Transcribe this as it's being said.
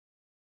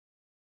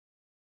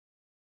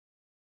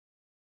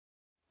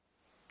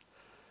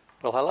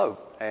Well, hello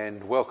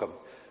and welcome.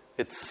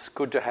 It's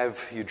good to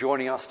have you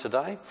joining us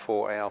today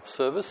for our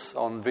service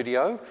on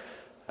video.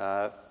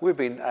 We've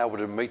been able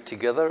to meet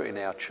together in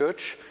our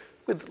church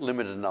with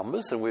limited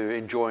numbers, and we're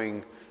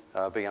enjoying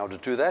being able to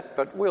do that,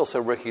 but we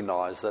also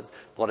recognise that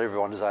not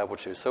everyone is able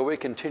to. So we're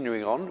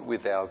continuing on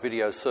with our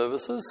video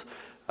services,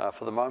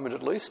 for the moment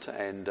at least,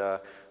 and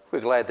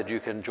we're glad that you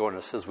can join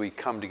us as we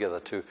come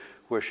together to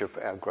worship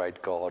our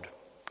great God.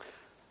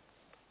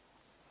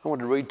 I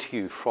want to read to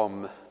you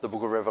from the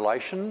book of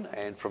Revelation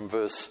and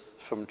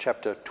from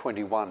chapter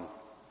 21.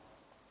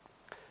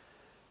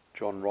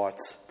 John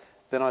writes,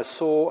 "Then I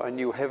saw a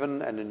new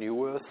heaven and a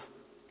new earth,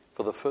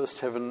 for the first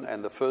heaven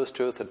and the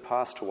first earth had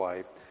passed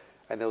away,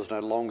 and there was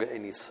no longer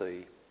any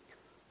sea.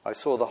 I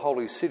saw the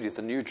holy city,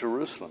 the new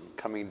Jerusalem,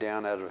 coming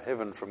down out of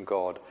heaven from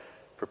God,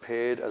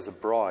 prepared as a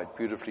bride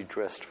beautifully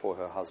dressed for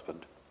her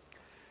husband.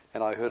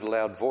 And I heard a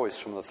loud voice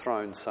from the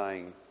throne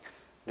saying,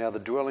 'Now the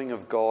dwelling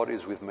of God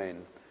is with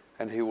men,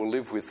 and he will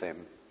live with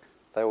them.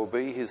 They will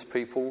be his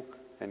people,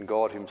 and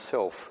God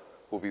himself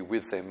will be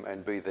with them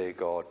and be their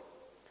God.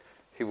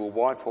 He will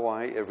wipe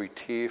away every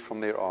tear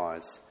from their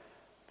eyes.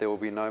 There will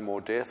be no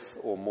more death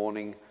or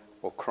mourning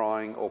or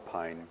crying or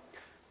pain,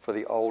 for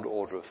the old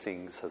order of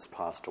things has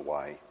passed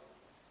away.'"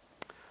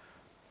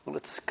 Well,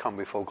 let's come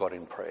before God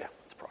in prayer.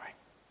 Let's pray.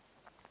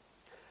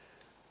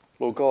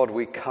 Lord God,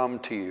 we come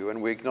to you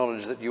and we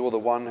acknowledge that you are the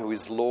one who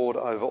is Lord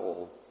over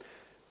all.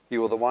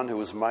 You are the one who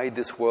has made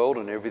this world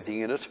and everything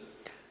in it,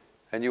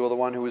 and you are the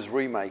one who is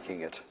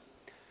remaking it.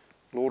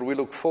 Lord, we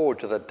look forward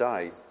to that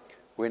day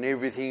when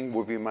everything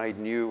will be made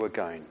new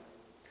again.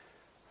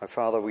 Oh,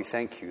 Father, we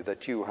thank you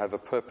that you have a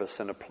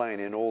purpose and a plan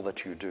in all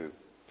that you do.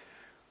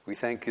 We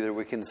thank you that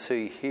we can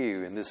see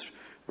here in this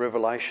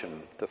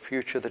revelation the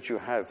future that you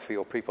have for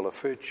your people, a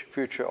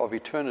future of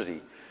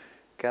eternity,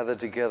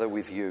 gathered together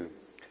with you,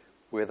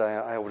 where they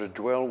are able to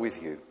dwell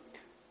with you,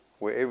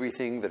 where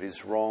everything that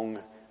is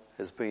wrong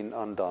has been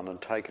undone and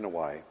taken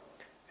away.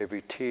 Every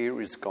tear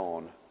is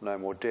gone, no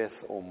more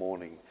death or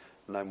mourning,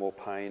 no more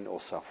pain or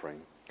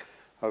suffering.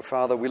 Oh,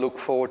 Father, we look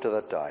forward to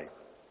that day.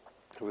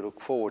 We look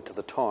forward to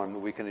the time that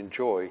we can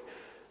enjoy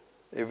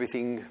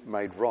everything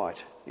made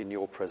right in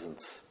your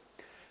presence.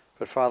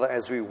 But Father,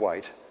 as we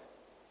wait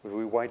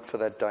for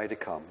that day to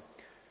come,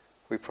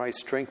 we pray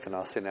strengthen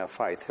us in our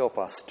faith. Help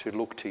us to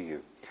look to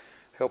you.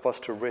 Help us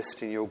to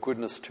rest in your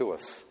goodness to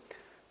us,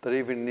 that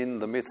even in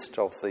the midst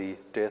of the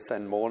death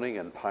and mourning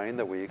and pain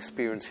that we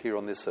experience here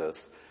on this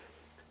earth,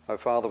 oh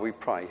Father, we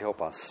pray,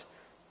 help us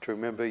to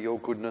remember your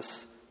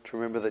goodness, to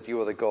remember that you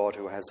are the God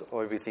who has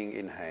everything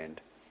in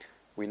hand.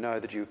 We know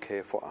that you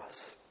care for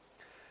us.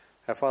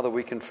 Our Father,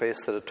 we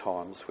confess that at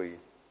times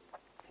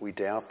we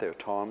doubt, there are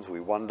times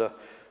we wonder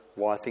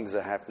why things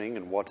are happening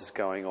and what is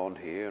going on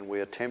here, and we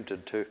are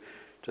tempted to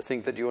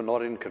think that you are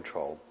not in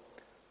control.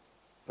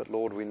 But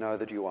Lord, we know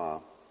that you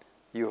are.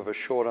 You have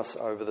assured us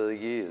over the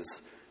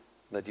years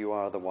that you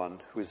are the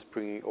one who is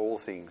bringing all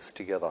things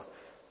together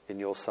in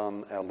your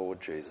Son, our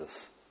Lord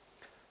Jesus.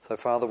 So,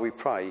 Father, we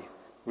pray,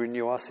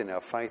 renew us in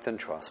our faith and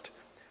trust.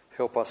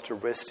 Help us to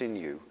rest in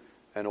you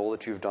and all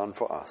that you've done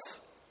for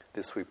us.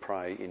 This we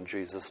pray in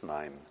Jesus'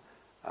 name.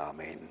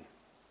 Amen.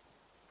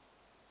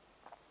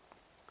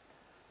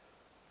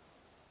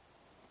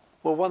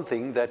 Well, one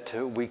thing that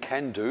we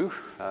can do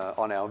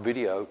on our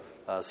video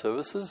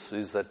services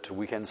is that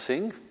we can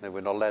sing.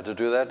 We're not allowed to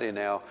do that in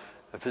our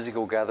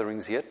physical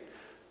gatherings yet.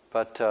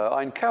 But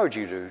I encourage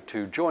you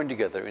to join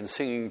together in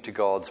singing to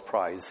God's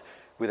praise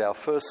with our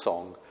first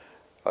song,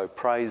 "Oh,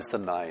 Praise the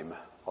Name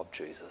of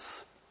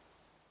Jesus."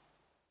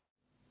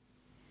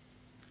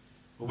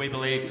 Well, we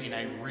believe in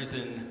a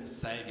risen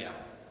Saviour.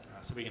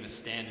 So we're going to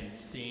stand and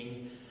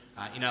sing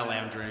in our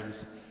lounge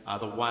rooms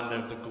the wonder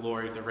of the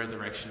glory of the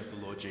resurrection of the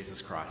Lord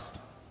Jesus Christ.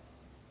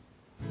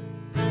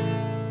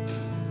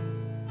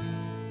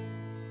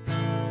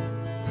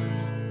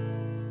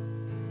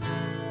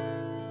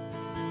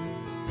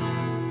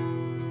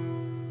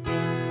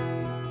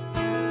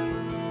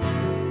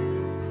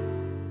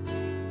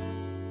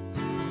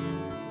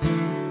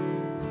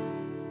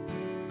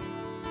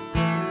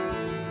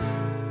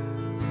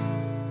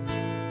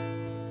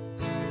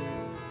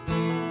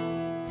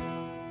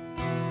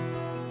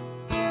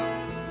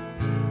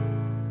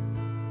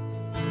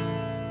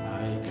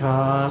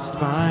 Cast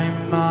my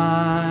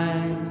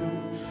mind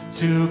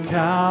to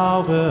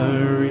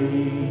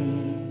Calvary,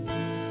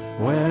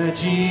 where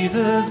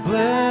Jesus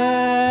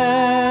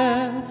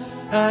bled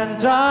and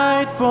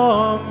died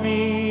for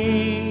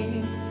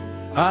me.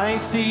 I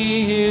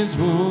see his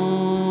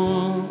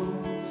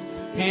wounds,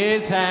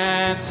 his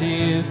hands,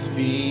 his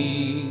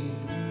feet,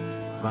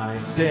 my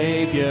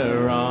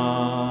Savior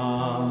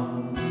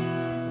on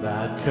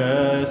that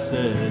cursed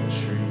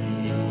tree.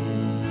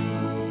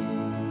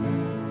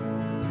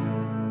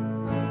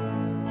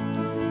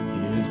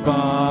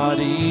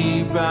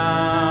 Body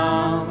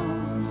bound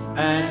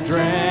and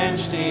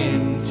drenched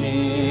in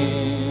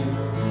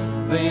tears,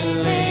 they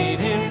laid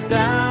him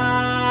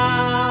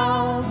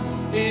down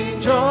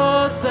in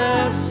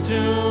Joseph's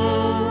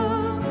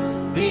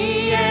tomb,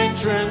 the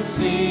entrance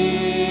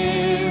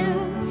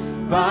sealed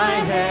by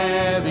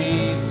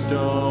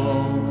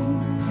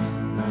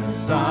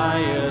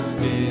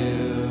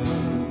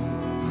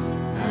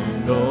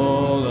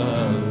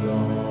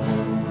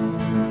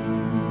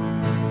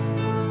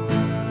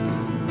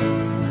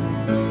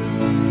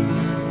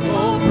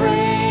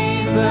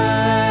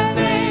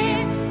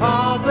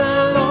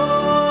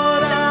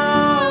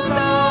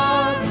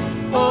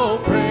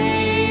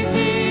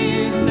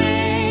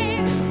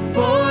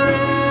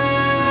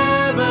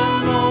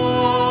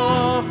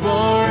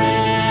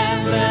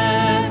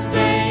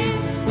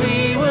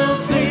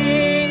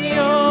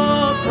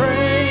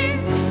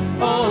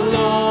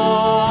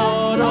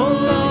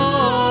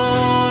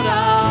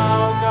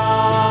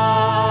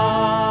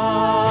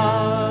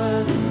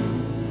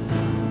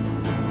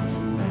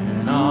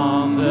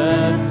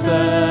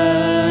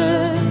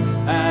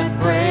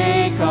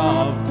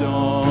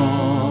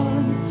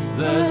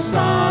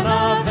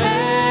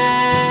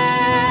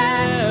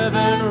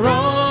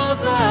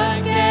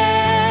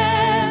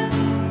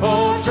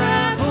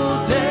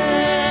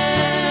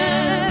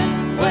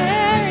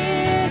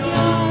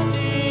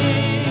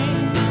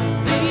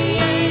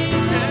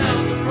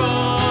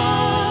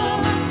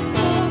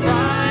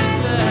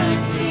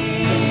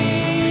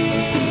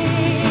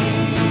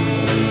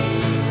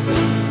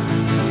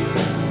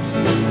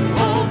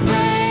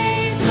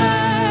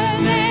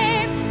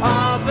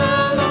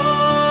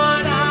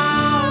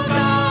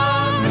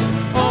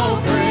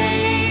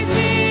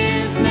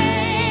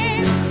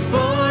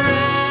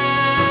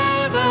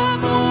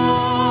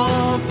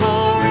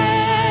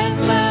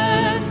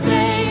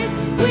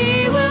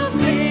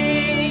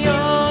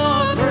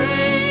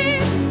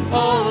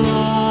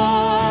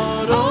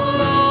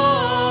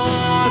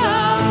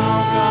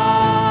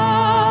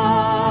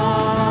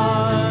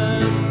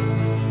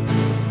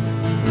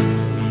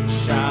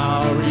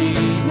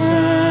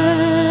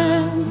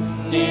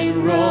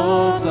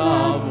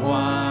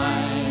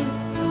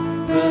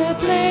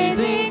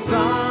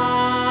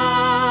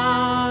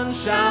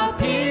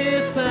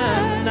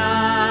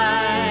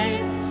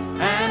night,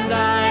 and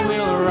I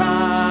will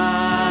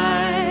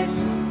rise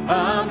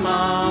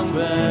among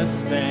the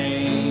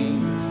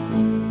saints,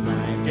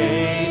 my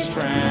gaze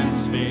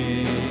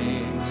transfixed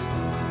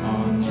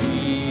on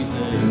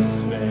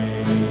Jesus'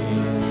 face.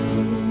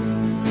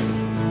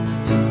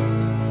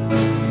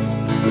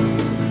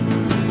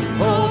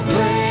 Oh,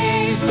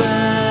 praise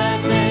the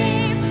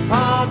name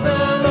of the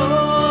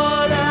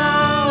Lord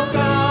our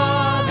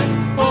God.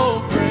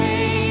 Oh,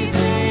 praise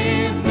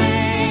His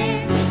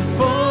name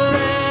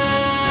forevermore.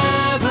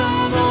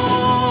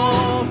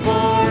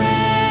 For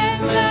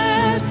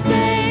endless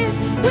days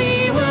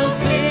we will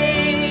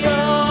sing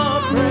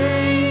your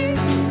praise.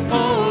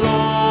 Oh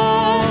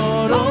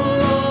Lord, our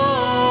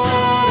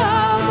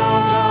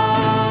God.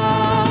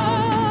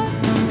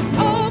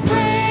 Oh,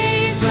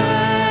 praise the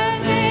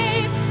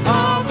name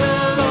of the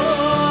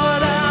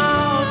Lord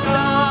our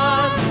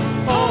God.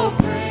 Oh,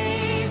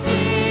 praise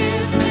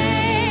His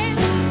name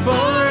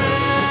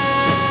forevermore.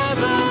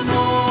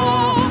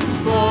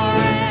 For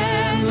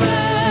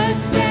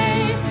endless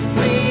days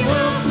we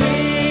will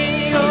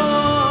sing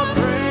your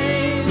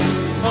praise.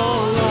 Oh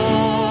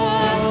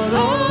Lord,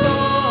 our God.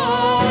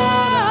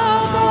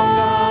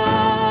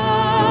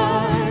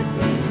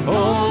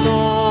 Oh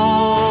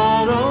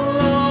Lord,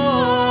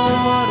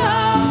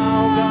 our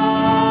God.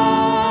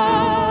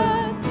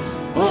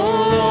 Oh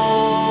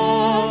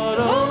Lord,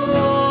 our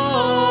God.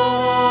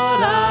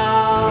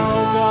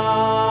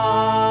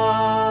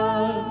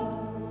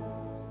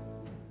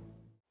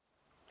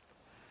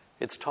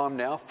 It's time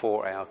now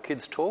for our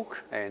kids'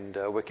 talk, and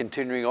we're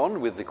continuing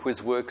on with the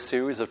Quiz Work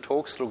series of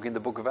talks looking at the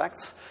book of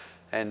Acts.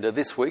 And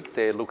this week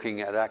they're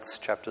looking at Acts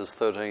chapters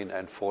 13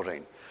 and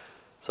 14.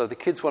 So if the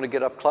kids want to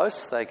get up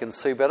close, they can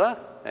see better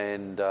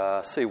and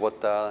see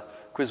what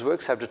Quiz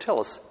Works have to tell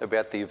us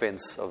about the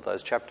events of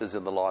those chapters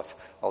in the life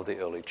of the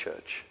early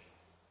church.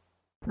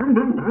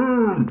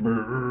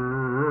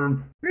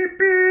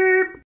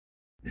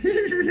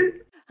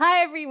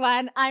 Hi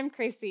everyone, I'm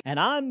Chrissy. And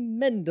I'm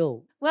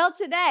Mendel. Well,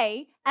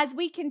 today, as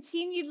we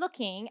continue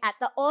looking at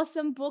the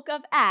awesome book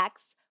of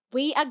Acts,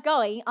 we are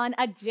going on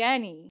a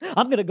journey.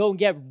 I'm going to go and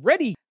get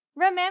ready.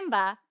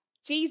 Remember,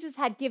 Jesus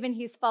had given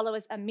his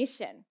followers a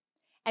mission.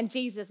 And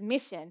Jesus'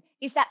 mission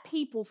is that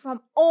people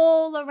from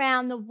all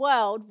around the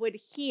world would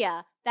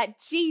hear that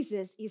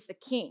Jesus is the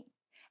King.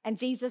 And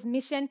Jesus'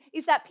 mission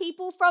is that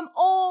people from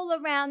all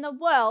around the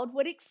world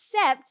would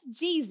accept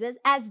Jesus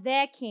as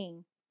their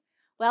King.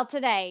 Well,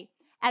 today,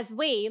 as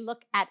we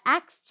look at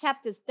Acts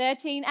chapters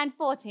 13 and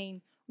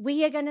 14,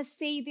 we are going to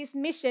see this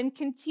mission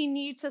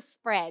continue to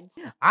spread.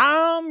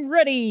 I'm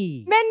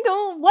ready.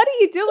 Mendel, what are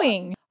you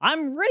doing?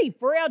 I'm ready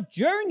for our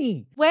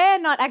journey. We're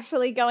not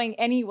actually going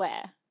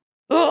anywhere.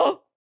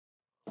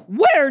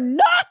 We're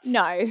not?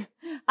 No.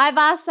 I've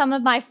asked some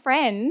of my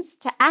friends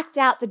to act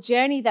out the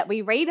journey that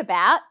we read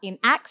about in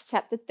Acts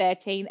chapter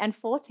 13 and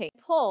 14.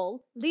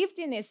 Paul lived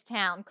in this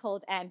town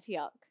called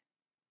Antioch.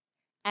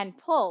 And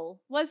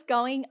Paul was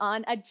going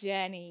on a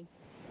journey.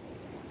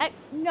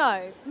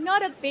 No,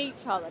 not a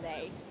beach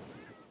holiday.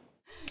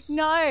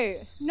 No,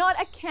 not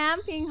a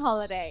camping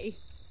holiday.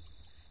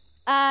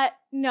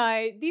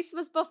 No, this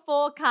was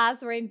before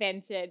cars were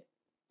invented.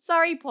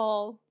 Sorry,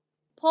 Paul.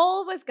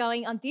 Paul was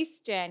going on this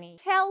journey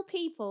to tell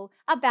people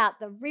about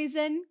the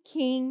risen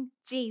King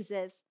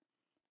Jesus.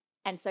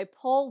 And so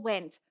Paul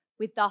went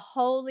with the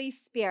Holy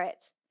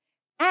Spirit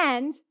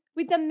and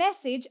with the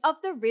message of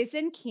the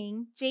risen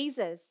King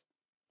Jesus.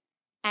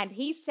 And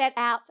he set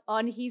out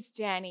on his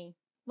journey.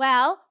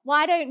 Well,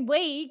 why don't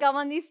we go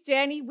on this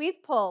journey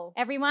with Paul?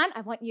 Everyone,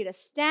 I want you to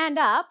stand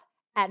up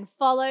and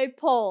follow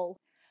Paul.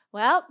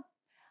 Well,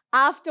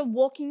 after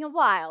walking a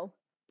while,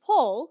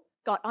 Paul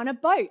got on a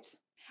boat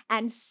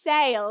and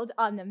sailed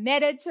on the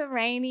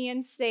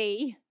Mediterranean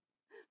Sea.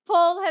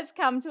 Paul has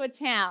come to a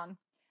town.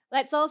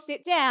 Let's all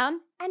sit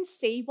down and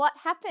see what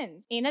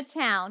happens. In a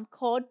town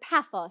called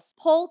Paphos,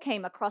 Paul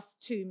came across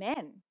two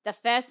men. The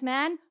first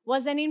man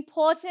was an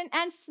important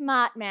and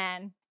smart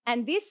man,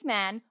 and this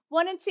man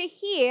wanted to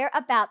hear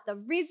about the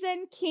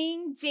risen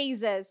King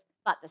Jesus.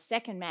 But the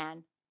second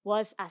man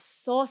was a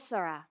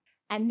sorcerer,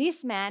 and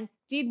this man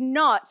did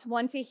not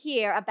want to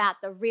hear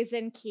about the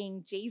risen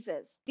King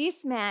Jesus.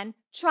 This man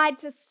tried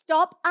to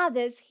stop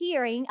others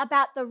hearing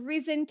about the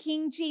risen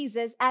King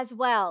Jesus as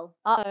well.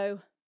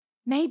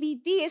 Maybe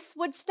this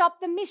would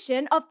stop the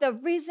mission of the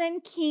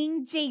risen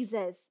King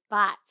Jesus.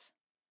 But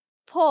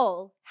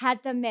Paul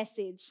had the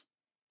message,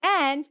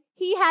 and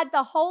he had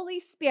the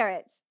Holy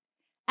Spirit.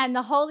 And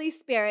the Holy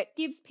Spirit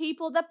gives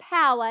people the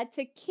power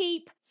to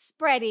keep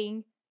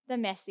spreading the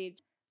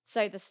message.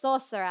 So the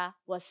sorcerer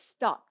was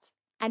stopped.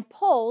 And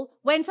Paul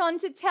went on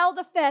to tell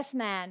the first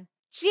man,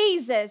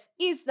 Jesus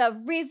is the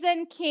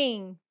risen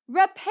King.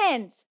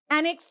 Repent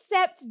and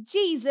accept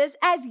Jesus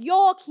as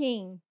your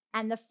King.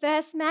 And the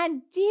first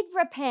man did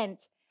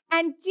repent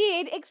and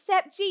did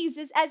accept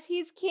Jesus as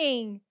his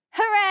King.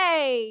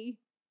 Hooray!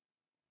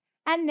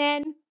 And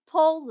then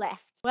Paul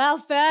left. Well,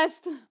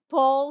 first,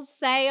 Paul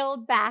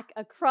sailed back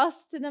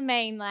across to the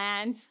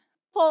mainland.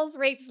 Paul's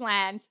reached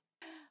land.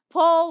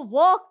 Paul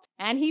walked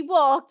and he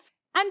walked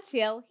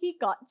until he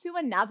got to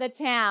another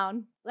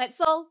town. Let's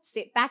all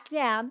sit back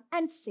down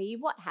and see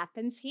what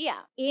happens here.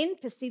 In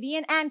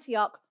Pisidian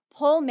Antioch,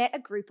 Paul met a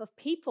group of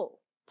people.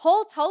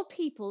 Paul told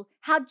people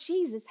how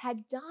Jesus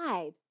had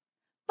died,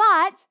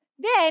 but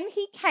then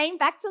he came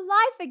back to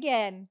life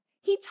again.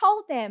 He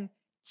told them,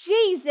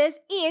 Jesus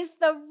is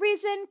the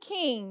risen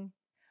King.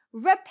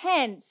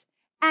 Repent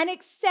and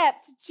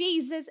accept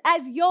Jesus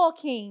as your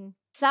King.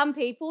 Some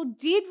people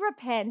did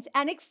repent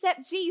and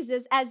accept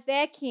Jesus as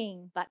their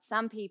King, but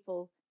some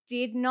people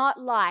did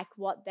not like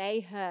what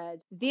they heard.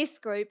 This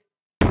group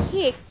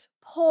kicked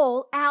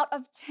Paul out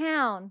of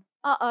town.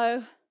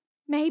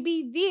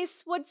 Maybe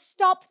this would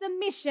stop the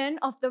mission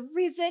of the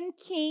risen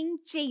King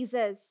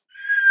Jesus.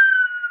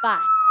 But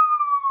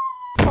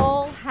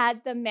Paul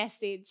had the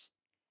message,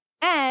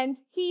 and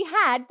he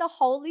had the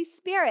Holy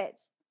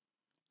Spirit.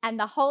 And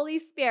the Holy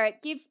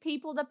Spirit gives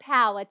people the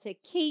power to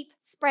keep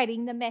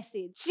spreading the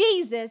message.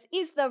 Jesus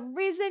is the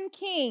risen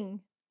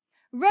King.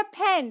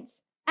 Repent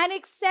and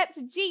accept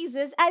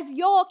Jesus as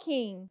your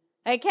King.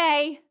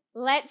 Okay,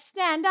 let's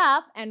stand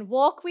up and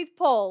walk with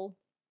Paul.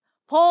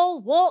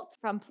 Paul walked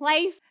from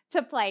place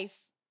to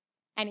place,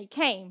 and he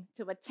came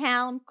to a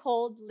town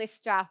called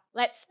Lystra.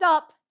 Let's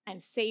stop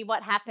and see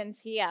what happens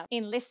here.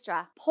 In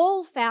Lystra,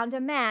 Paul found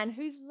a man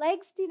whose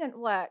legs didn't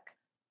work.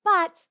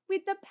 But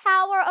with the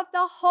power of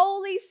the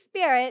Holy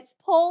Spirit,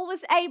 Paul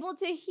was able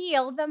to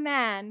heal the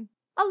man.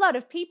 A lot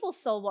of people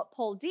saw what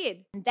Paul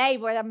did, and they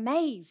were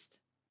amazed.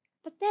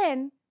 But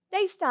then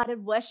they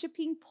started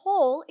worshipping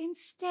Paul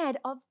instead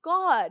of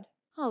God.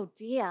 Oh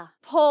dear.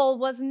 Paul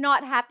was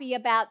not happy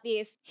about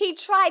this. He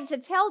tried to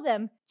tell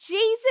them,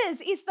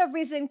 Jesus is the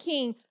risen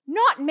King,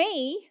 not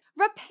me.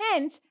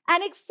 Repent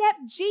and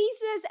accept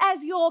Jesus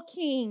as your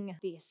King.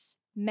 This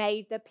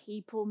made the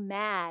people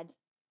mad,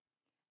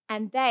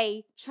 and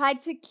they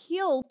tried to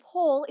kill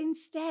Paul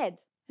instead.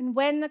 And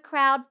when the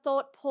crowd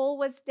thought Paul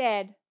was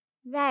dead,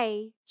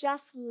 they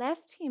just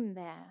left him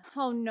there.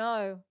 Oh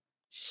no,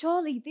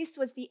 surely this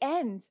was the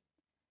end.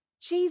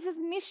 Jesus'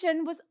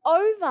 mission was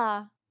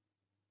over.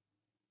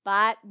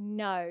 But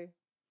no,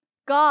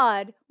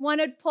 God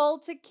wanted Paul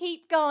to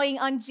keep going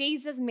on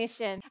Jesus'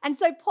 mission. And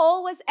so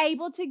Paul was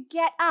able to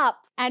get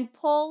up, and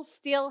Paul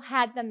still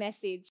had the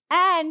message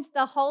and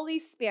the Holy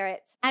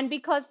Spirit. And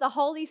because the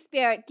Holy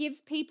Spirit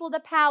gives people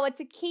the power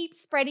to keep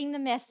spreading the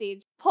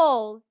message,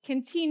 Paul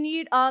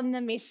continued on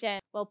the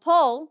mission. Well,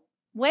 Paul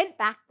went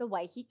back the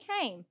way he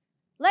came.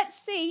 Let's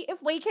see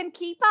if we can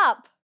keep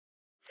up.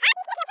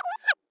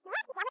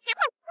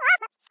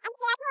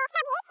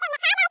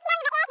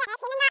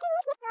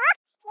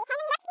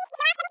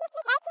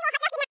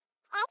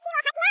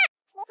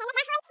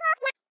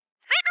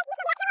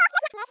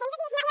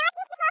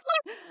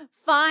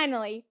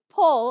 Finally,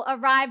 Paul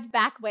arrived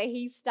back where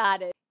he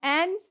started.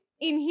 And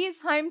in his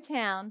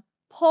hometown,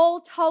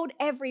 Paul told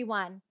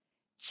everyone,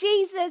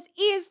 Jesus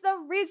is the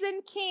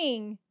risen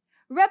King.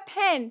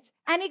 Repent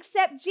and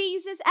accept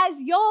Jesus as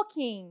your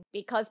King,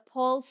 because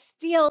Paul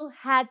still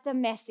had the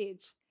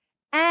message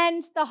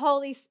and the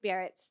Holy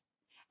Spirit.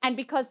 And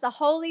because the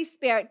Holy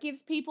Spirit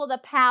gives people the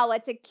power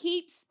to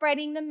keep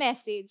spreading the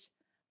message,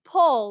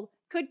 Paul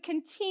could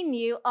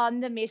continue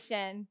on the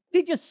mission.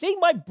 Did you see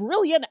my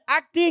brilliant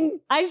acting?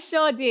 I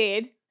sure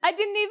did. I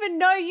didn't even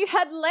know you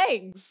had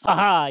legs.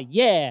 Haha,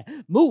 yeah,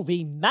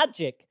 movie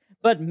magic.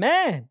 But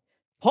man,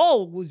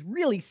 Paul was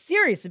really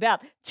serious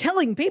about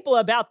telling people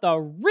about the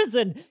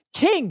risen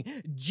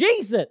King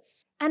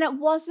Jesus. And it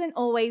wasn't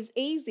always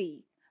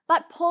easy.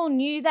 But Paul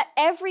knew that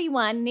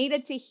everyone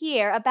needed to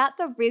hear about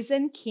the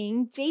risen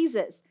King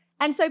Jesus.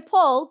 And so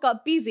Paul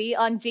got busy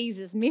on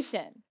Jesus'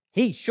 mission.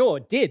 He sure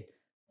did.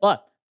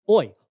 But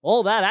boy,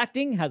 all that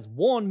acting has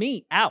worn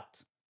me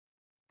out.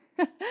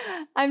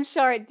 I'm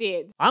sure it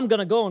did. I'm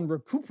gonna go and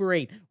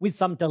recuperate with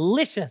some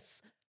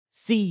delicious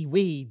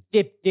seaweed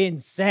dipped in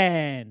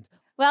sand.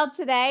 Well,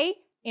 today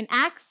in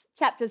Acts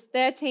chapters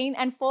 13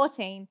 and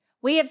 14,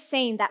 we have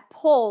seen that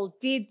Paul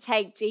did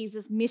take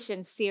Jesus'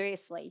 mission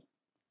seriously.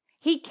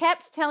 He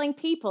kept telling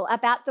people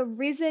about the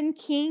risen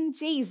King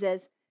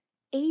Jesus,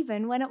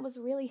 even when it was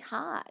really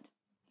hard.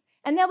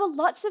 And there were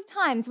lots of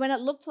times when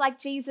it looked like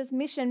Jesus'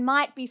 mission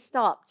might be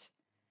stopped.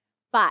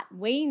 But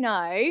we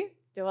know,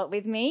 do it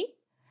with me,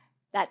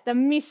 that the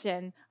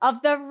mission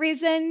of the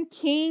risen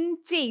King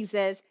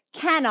Jesus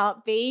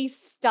cannot be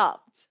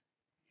stopped.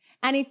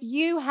 And if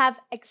you have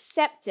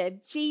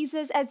accepted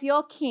Jesus as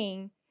your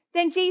King,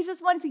 then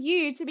Jesus wants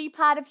you to be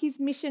part of his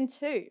mission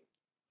too.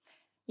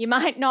 You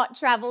might not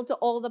travel to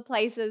all the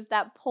places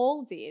that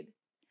Paul did,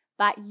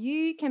 but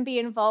you can be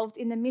involved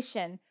in the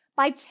mission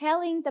by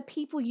telling the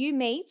people you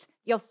meet,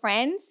 your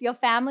friends, your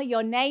family,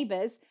 your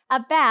neighbors,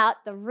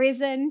 about the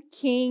risen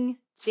King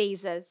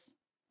Jesus.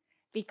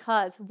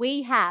 Because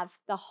we have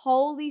the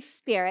Holy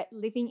Spirit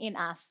living in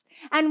us,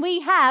 and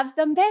we have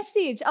the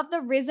message of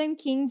the risen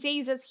King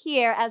Jesus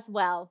here as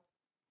well.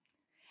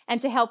 And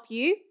to help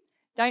you,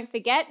 don't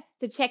forget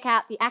to check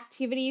out the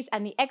activities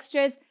and the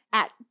extras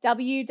at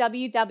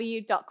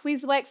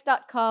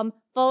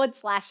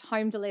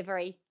www.quizworks.com/home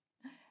delivery.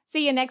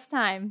 See you next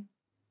time.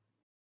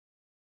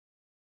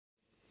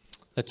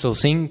 Let's all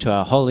sing to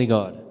our holy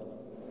God.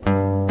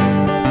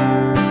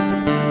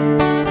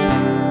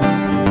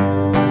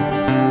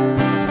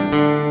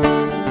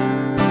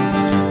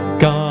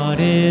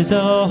 God is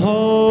a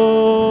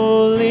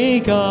holy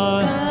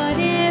God. God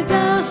is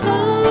a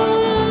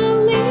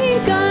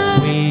holy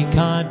God. We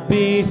can't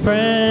be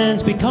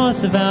friends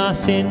because of our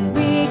sin.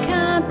 We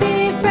can't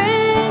be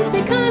friends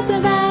because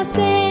of our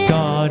sin.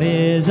 God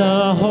is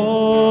a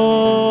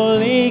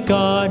holy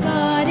God.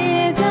 God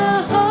is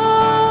a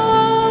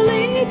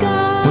holy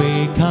God.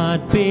 We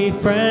can't be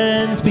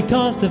friends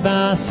because of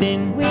our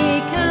sin. We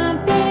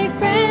can't be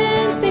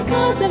friends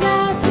because of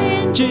our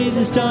sin.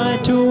 Jesus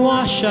died to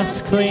wash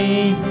us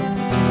clean.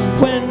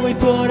 When we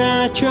put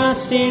our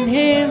trust in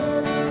Him,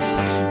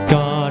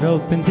 God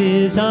opens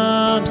His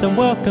arms and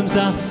welcomes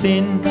us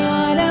in.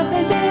 God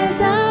opens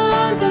His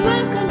arms and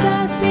welcomes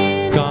us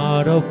in.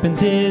 God opens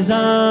His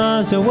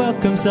arms and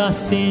welcomes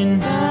us in.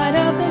 God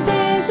opens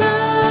His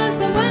arms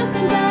and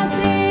welcomes us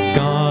in.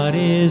 God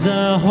is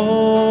a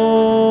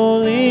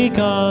holy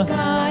God.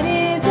 God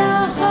is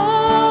a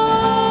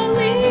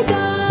holy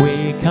God.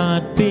 We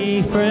can't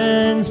be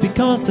friends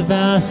because of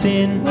our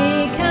sin.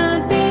 We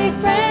can't be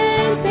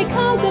friends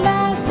because of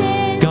our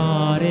sin.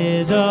 God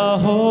is a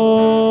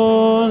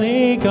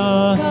holy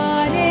God.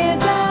 God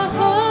is a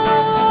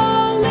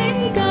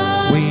holy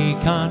God. We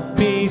can't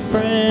be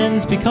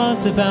friends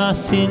because of our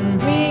sin.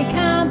 We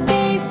can't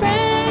be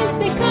friends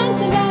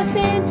because of our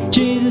sin.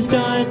 Jesus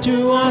died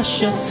to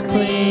wash us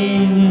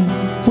clean.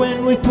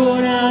 When we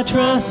put our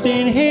trust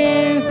in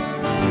Him,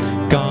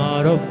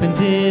 God opens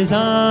His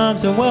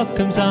arms and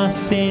welcomes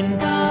us in.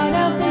 God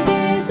opens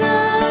His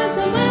arms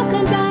and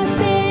welcomes us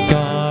in.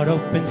 God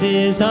opens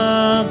His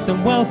arms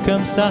and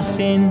welcomes us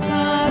in.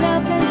 God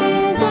opens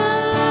His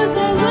arms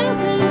and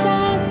welcomes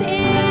us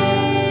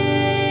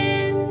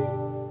in.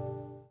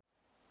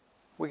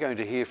 We're going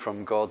to hear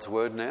from God's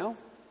Word now,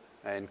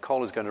 and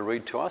Cole is going to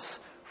read to us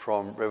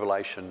from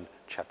Revelation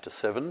chapter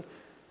 7,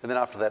 and then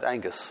after that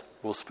Angus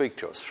will speak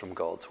to us from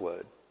God's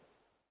Word.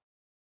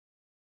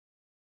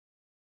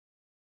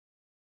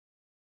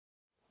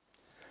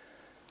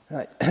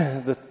 Right.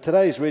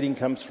 Today's reading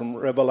comes from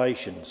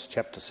Revelations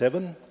chapter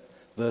 7,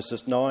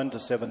 verses 9 to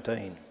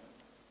 17.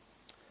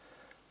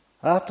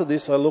 After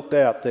this I looked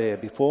out. There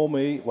before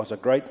me was a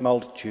great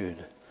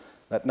multitude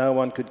that no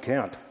one could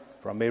count,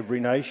 from every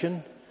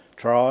nation,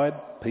 tribe,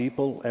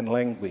 people and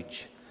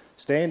language,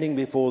 standing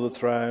before the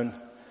throne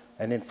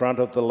and in front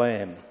of the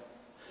Lamb.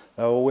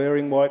 They were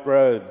wearing white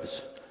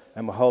robes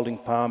and were holding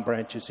palm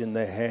branches in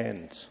their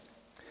hands.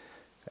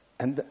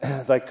 And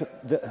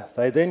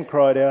they then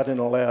cried out in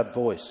a loud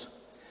voice,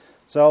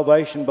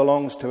 "Salvation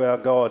belongs to our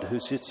God who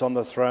sits on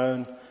the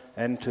throne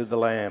and to the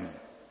Lamb."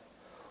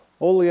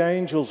 All the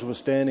angels were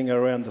standing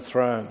around the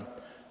throne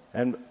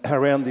and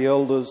around the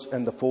elders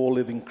and the 4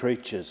 living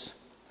creatures.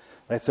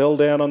 They fell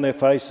down on their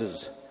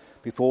faces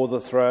before the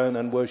throne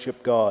and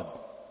worshipped God,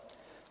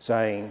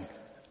 saying,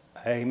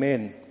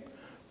 "Amen.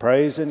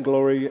 Praise and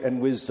glory and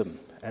wisdom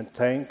and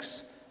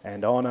thanks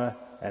and honour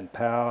and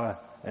power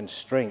and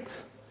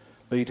strength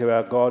be to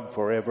our God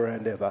forever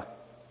and ever.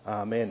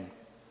 Amen."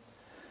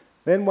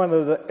 Then one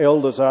of the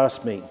elders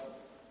asked me,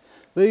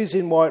 "These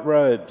in white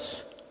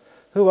robes,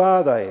 who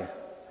are they,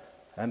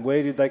 and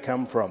where did they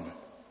come from?"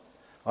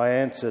 I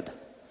answered,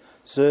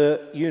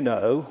 "Sir, you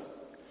know."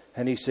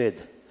 And he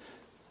said,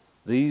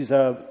 "These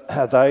are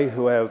they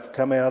who have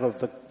come out of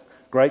the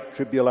great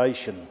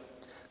tribulation.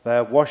 They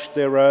have washed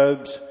their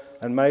robes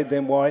and made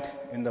them white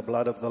in the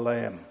blood of the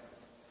Lamb.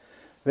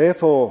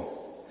 Therefore,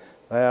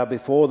 they are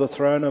before the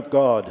throne of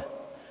God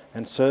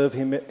and serve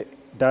Him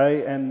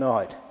day and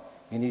night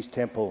in His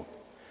temple.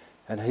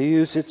 And He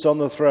who sits on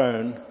the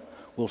throne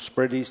will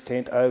spread His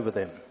tent over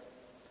them.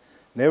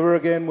 Never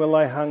again will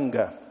they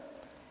hunger,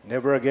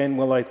 never again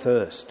will they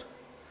thirst.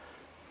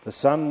 The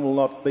sun will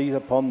not beat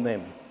upon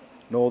them,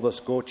 nor the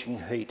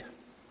scorching heat.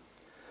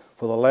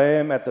 For the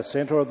Lamb at the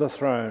centre of the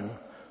throne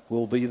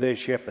will be their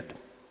shepherd.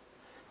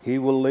 He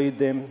will lead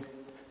them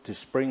to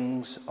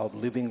springs of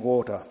living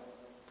water,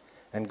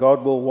 and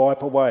God will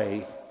wipe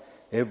away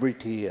every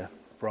tear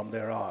from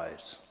their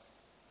eyes."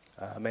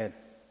 Amen.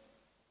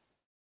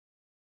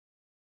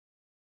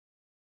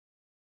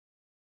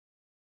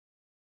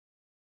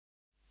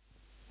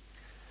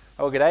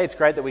 Well, g'day. It's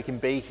great that we can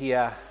be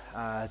here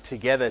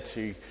together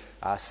to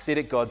sit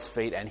at God's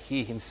feet and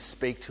hear Him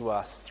speak to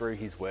us through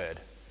His Word.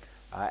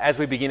 As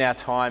we begin our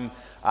time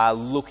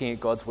looking at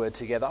God's Word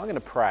together, I'm going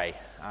to pray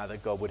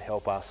that God would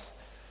help us.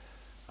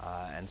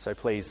 And so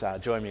please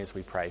join me as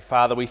we pray.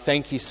 Father, we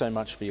thank You so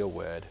much for Your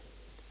Word.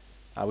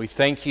 We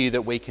thank You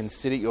that we can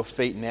sit at Your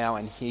feet now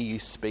and hear You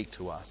speak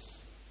to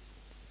us.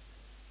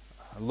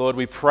 Lord,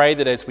 we pray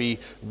that as we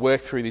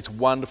work through this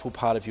wonderful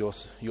part of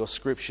your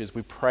scriptures,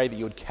 we pray that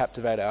You would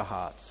captivate our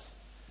hearts,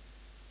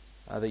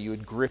 that You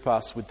would grip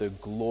us with the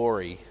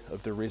glory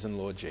of the risen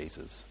Lord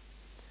Jesus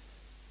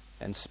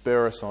and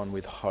spur us on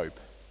with hope,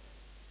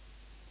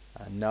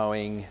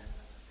 knowing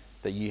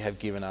that You have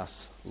given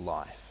us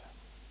life.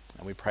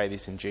 And we pray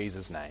this in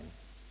Jesus' name.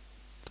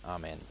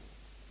 Amen.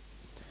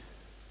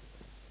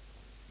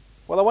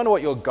 Well, I wonder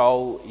what your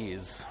goal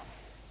is.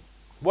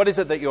 What is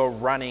it that you're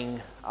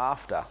running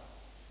after?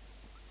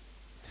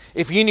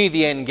 If you knew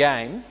the end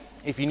game,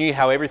 if you knew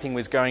how everything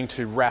was going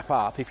to wrap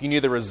up, if you knew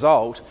the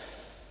result,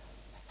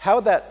 how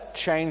would that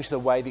change the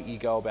way that you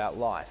go about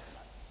life?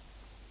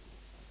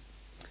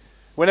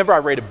 Whenever I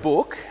read a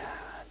book,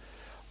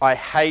 I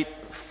hate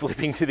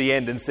flipping to the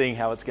end and seeing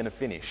how it's going to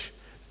finish.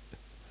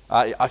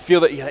 I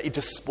feel that it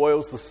just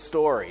spoils the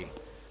story.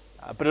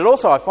 But it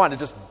also, I find, it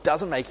just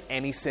doesn't make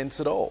any sense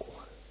at all.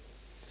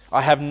 I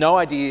have no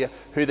idea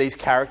who these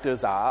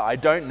characters are. I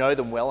don't know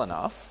them well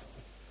enough.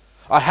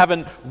 I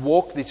haven't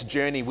walked this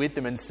journey with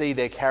them and see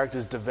their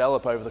characters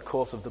develop over the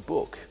course of the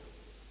book.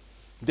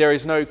 There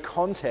is no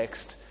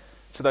context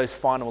to those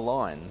final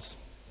lines.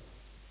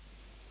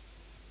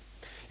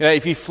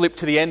 If you flip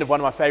to the end of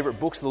one of my favourite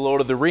books, The Lord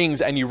of the Rings,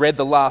 and you read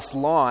the last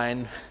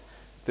line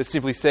that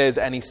simply says,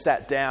 "And he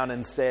sat down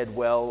and said,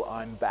 'Well,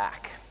 I'm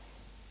back.'"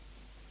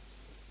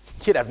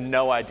 You'd have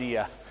no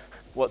idea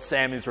what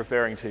Sam is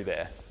referring to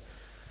there.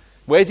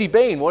 Where's he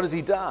been? What has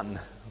he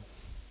done?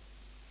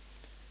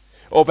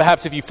 Or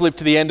perhaps if you flip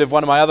to the end of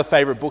one of my other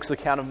favourite books, The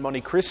Count of Monte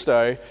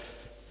Cristo,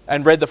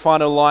 and read the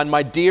final line,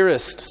 "My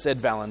dearest,"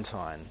 said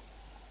Valentine,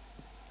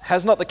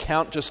 "has not the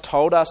Count just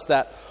told us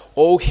that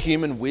all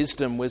human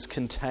wisdom was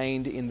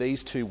contained in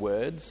these two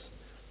words,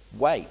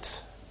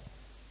 wait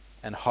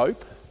and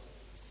hope?"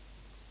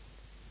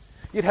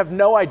 You'd have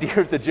no idea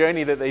of the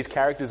journey that these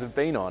characters have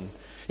been on.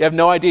 You have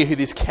no idea who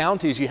this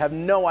Count is. You have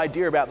no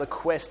idea about the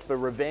quest for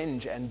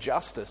revenge and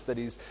justice that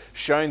is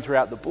shown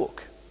throughout the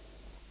book.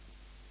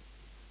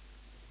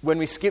 When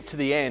we skip to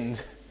the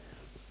end,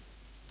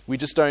 we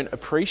just don't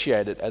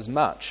appreciate it as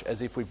much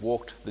as if we've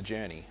walked the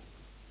journey.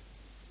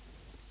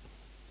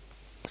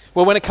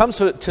 Well, when it comes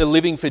to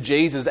living for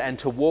Jesus and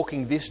to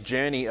walking this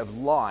journey of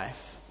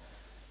life,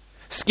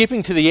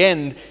 skipping to the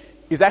end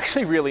is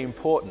actually really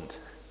important.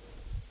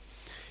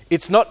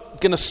 It's not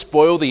going to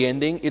spoil the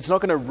ending. It's not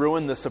going to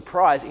ruin the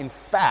surprise. In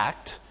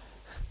fact,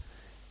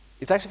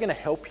 it's actually going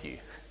to help you.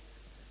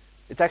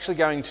 It's actually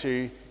going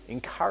to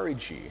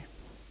encourage you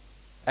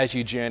as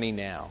you journey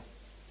now.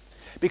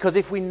 Because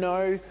if we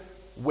know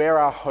where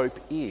our hope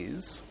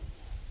is,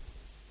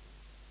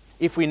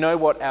 if we know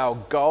what our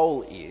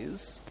goal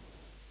is,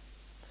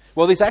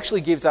 well, this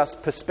actually gives us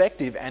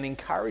perspective and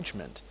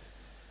encouragement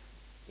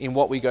in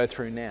what we go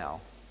through now.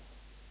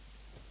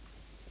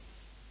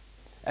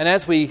 And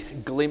as we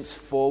glimpse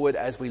forward,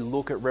 as we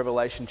look at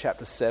Revelation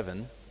chapter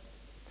 7,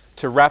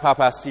 to wrap up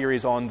our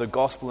series on the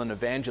gospel and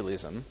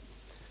evangelism,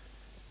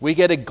 we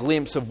get a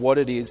glimpse of what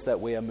it is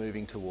that we are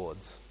moving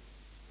towards.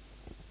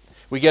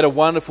 We get a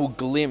wonderful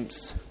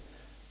glimpse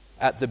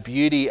at the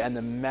beauty and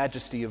the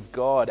majesty of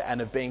God and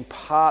of being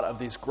part of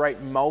this great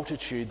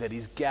multitude that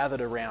is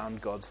gathered around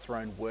God's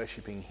throne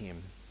worshipping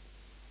Him.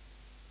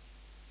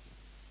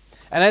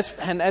 And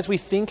as we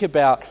think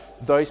about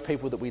those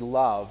people that we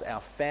love,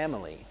 our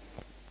family,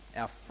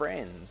 our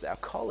friends, our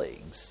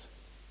colleagues,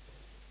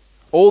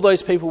 all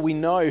those people we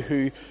know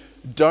who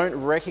don't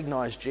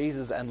recognize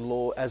Jesus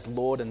as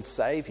Lord and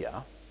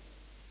Saviour,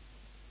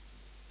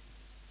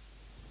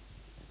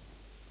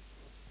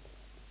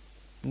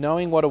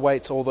 knowing what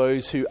awaits all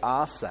those who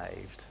are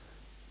saved,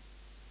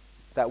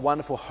 that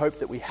wonderful hope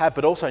that we have,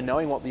 but also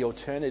knowing what the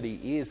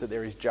alternative is, that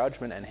there is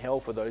judgment and hell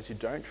for those who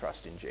don't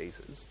trust in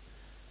Jesus.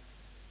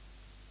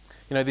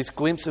 This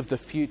glimpse of the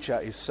future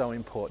is so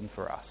important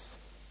for us.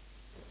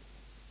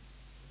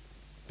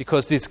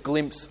 Because this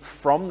glimpse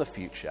from the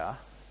future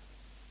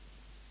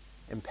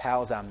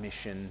empowers our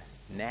mission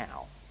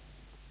now.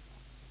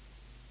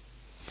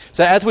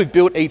 So as we've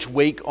built each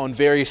week on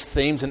various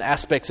themes and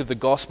aspects of the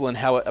gospel and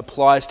how it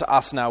applies to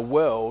us in our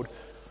world,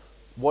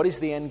 what is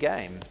the end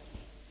game?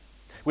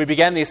 We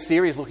began this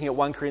series looking at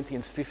 1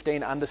 Corinthians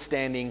 15,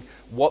 understanding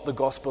what the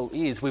gospel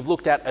is. We've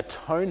looked at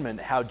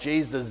atonement, how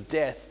Jesus'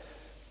 death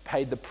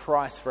paid the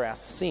price for our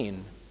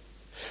sin.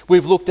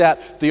 We've looked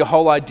at the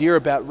whole idea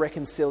about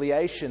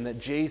reconciliation, that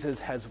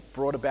Jesus has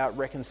brought about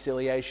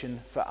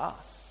reconciliation for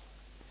us.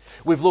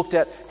 We've looked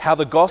at how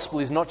the gospel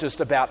is not just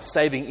about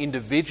saving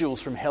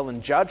individuals from hell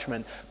and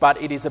judgment,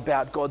 but it is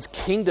about God's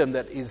kingdom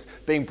that is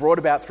being brought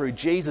about through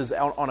Jesus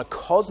on a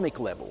cosmic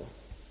level.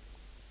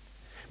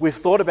 We've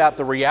thought about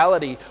the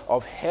reality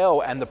of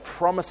hell and the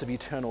promise of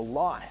eternal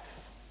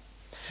life.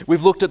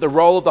 We've looked at the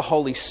role of the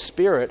Holy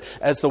Spirit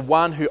as the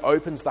one who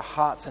opens the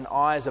hearts and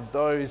eyes of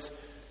those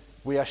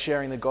we are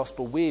sharing the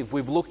gospel with.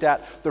 We've looked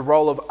at the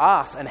role of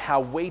us and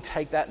how we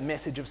take that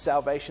message of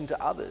salvation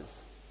to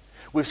others.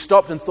 We've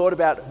stopped and thought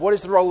about what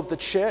is the role of the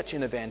church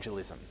in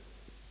evangelism.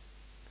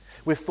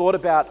 We've thought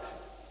about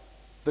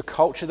the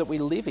culture that we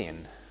live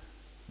in.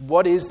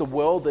 What is the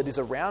world that is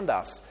around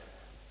us?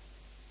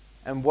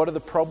 And what are the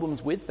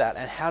problems with that?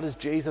 And how does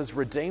Jesus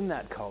redeem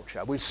that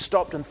culture? We've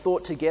stopped and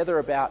thought together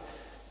about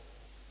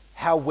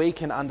how we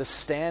can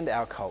understand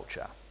our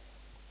culture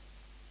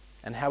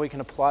and how we can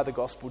apply the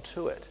gospel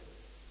to it.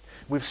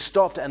 We've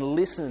stopped and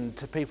listened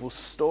to people's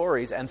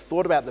stories and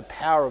thought about the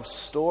power of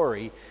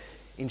story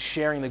in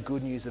sharing the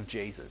good news of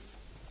Jesus.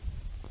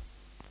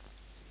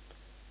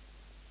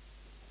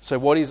 So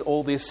what is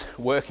all this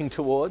working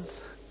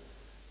towards?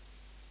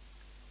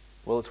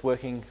 Well, it's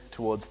working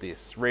towards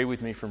this. Read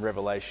with me from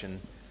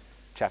Revelation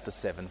chapter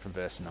 7 from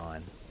verse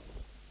 9.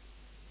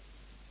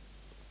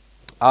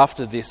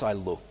 After this I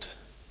looked,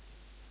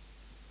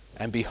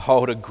 and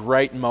behold, a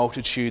great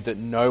multitude that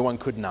no one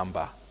could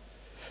number,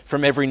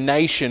 from every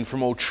nation,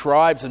 from all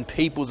tribes and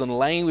peoples and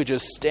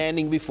languages,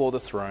 standing before the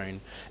throne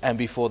and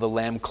before the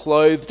Lamb,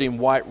 clothed in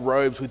white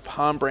robes with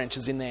palm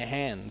branches in their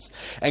hands,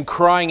 and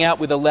crying out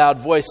with a loud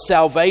voice,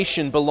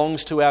 "Salvation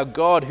belongs to our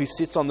God who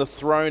sits on the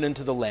throne and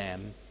to the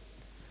Lamb."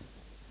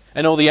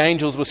 And all the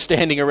angels were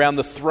standing around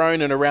the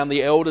throne and around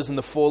the elders and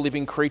the four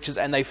living creatures,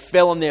 and they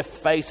fell on their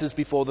faces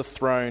before the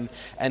throne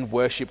and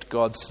worshipped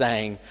God,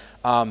 saying,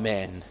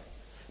 "Amen.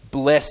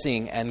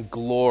 Blessing and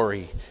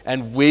glory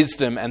and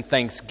wisdom and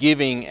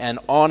thanksgiving and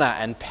honor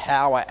and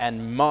power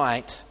and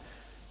might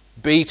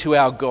be to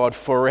our God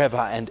forever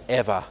and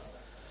ever.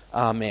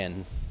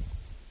 Amen."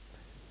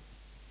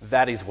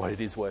 That is what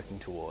it is working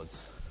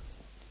towards.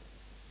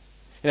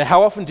 You know,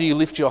 how often do you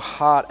lift your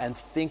heart and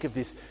think of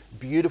this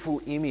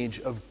beautiful image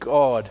of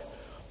God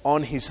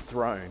on his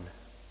throne,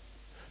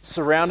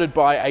 surrounded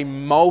by a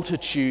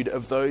multitude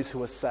of those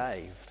who are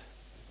saved?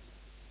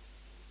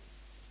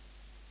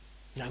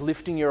 You know,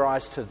 lifting your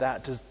eyes to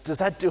that, does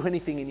that do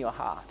anything in your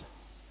heart?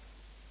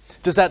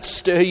 Does that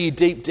stir you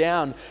deep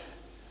down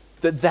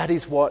that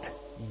is what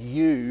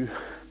you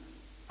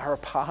are a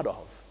part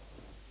of?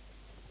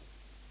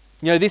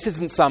 You know, this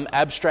isn't some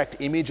abstract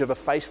image of a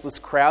faceless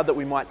crowd that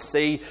we might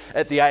see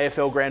at the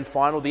AFL Grand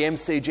Final, the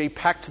MCG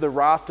packed to the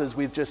rafters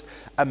with just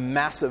a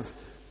mass of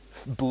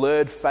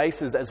blurred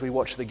faces as we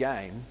watch the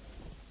game.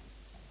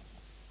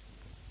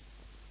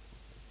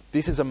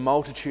 This is a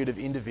multitude of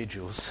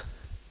individuals,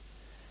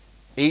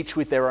 each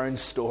with their own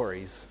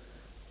stories.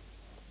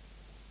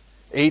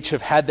 Each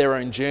have had their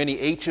own journey.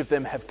 Each of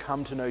them have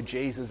come to know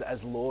Jesus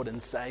as Lord and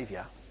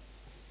Saviour.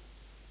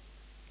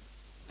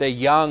 They're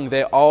young,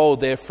 they're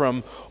old, they're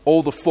from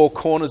all the four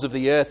corners of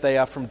the earth. They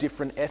are from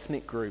different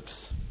ethnic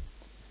groups,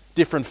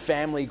 different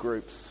family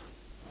groups,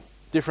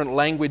 different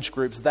language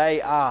groups. They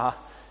are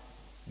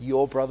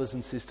your brothers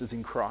and sisters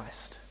in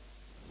Christ.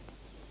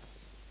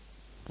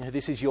 You know,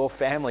 this is your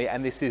family,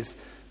 and this is,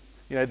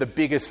 you know, the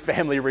biggest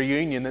family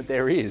reunion that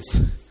there is.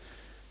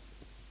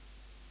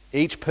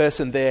 Each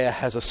person there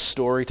has a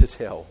story to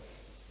tell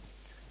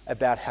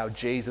about how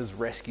Jesus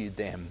rescued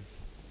them.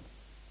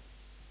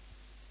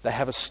 They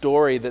have a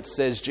story that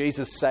says,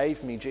 Jesus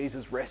saved me,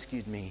 Jesus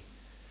rescued me.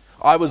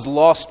 I was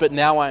lost, but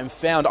now I am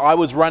found. I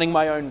was running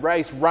my own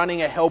race,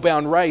 running a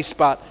hellbound race,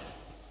 but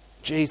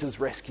Jesus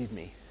rescued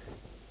me.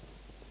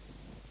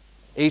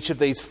 Each of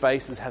these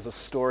faces has a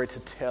story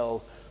to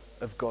tell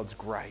of God's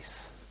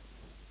grace.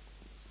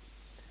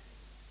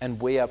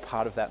 And we are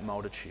part of that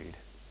multitude.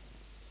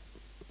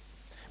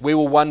 We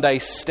will one day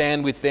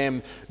stand with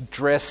them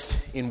dressed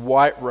in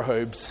white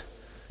robes,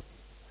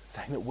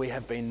 saying that we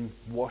have been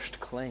washed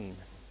clean.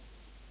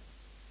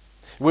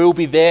 We will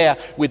be there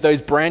with those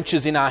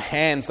branches in our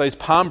hands, those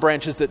palm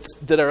branches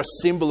that are a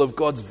symbol of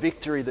God's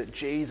victory that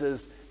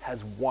Jesus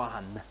has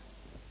won.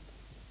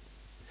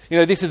 You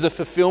know, this is a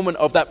fulfillment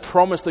of that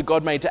promise that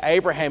God made to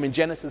Abraham in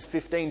Genesis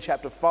 15,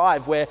 chapter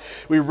 5, where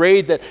we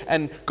read that,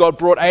 and God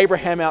brought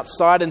Abraham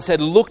outside and said,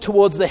 "Look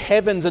towards the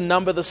heavens and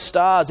number the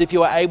stars, if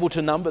you are able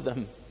to number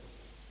them."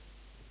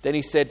 Then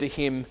he said to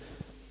him,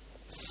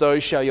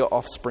 "So shall your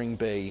offspring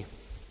be."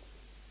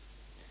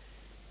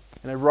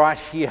 And right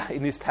here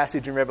in this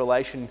passage in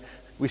Revelation,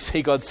 we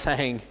see God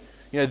saying,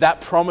 you know, that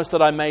promise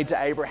that I made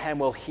to Abraham,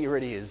 well, here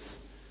it is.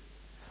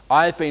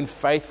 I have been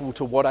faithful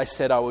to what I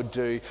said I would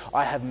do.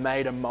 I have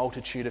made a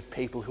multitude of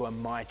people who are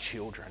my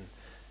children,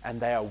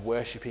 and they are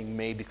worshipping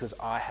me because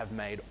I have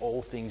made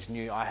all things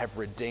new. I have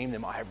redeemed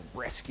them. I have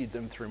rescued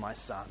them through my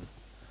Son.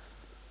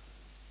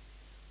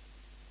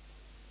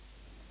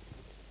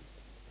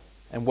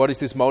 And what is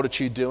this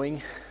multitude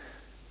doing?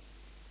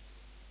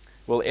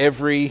 Well,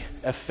 every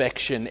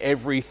affection,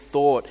 every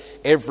thought,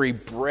 every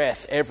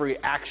breath,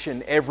 every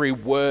action, every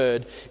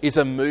word is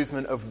a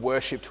movement of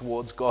worship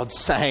towards God,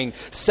 saying,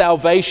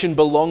 salvation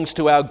belongs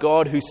to our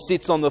God who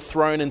sits on the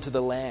throne and to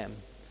the Lamb.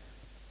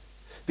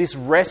 This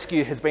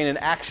rescue has been an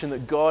action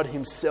that God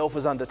himself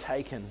has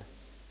undertaken.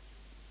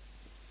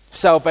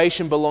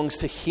 Salvation belongs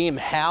to him.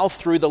 How?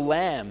 Through the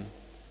Lamb.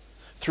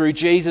 Through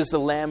Jesus, the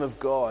Lamb of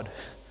God.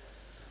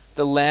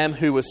 The Lamb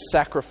who was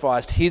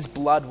sacrificed. His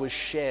blood was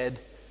shed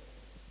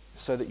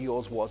so that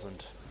yours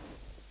wasn't.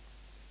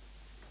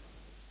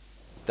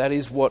 That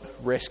is what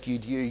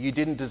rescued you. You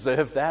didn't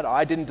deserve that.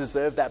 I didn't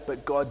deserve that,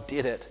 but God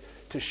did it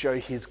to show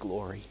his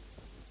glory.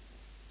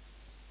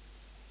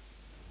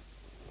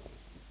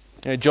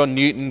 You know, John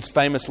Newton's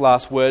famous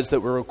last words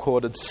that were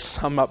recorded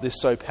sum up this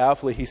so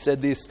powerfully. He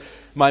said this,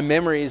 "My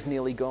memory is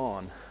nearly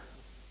gone,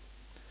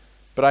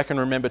 but I can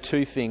remember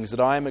two things,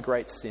 that I am a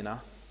great sinner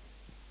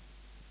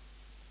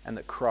and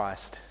that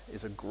Christ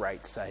is a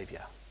great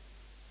Saviour."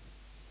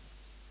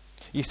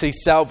 You see,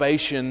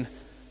 salvation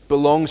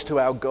belongs to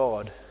our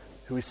God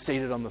who is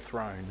seated on the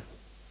throne.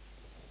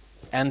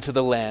 and to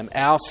the Lamb.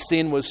 Our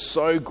sin was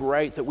so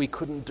great that we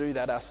couldn't do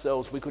that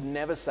ourselves. We could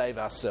never save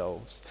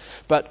ourselves.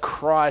 But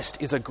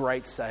Christ is a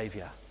great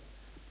Saviour.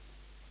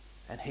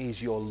 And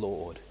He's your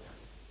Lord.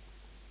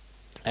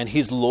 And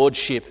His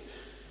Lordship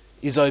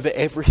is over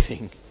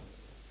everything.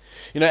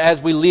 You know,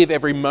 as we live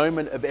every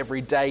moment of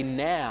every day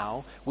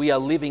now, we are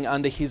living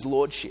under His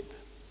Lordship.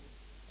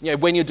 You know,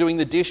 when you're doing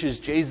the dishes,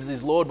 Jesus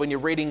is Lord. When you're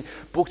reading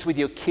books with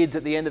your kids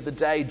at the end of the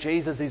day,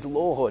 Jesus is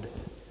Lord.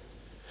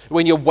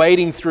 When you're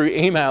wading through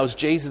emails,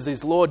 Jesus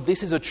is Lord.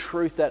 This is a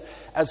truth that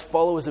as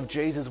followers of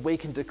Jesus, we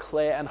can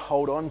declare and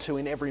hold on to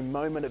in every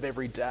moment of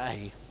every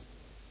day.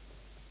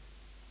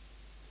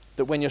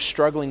 That when you're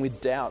struggling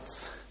with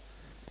doubts,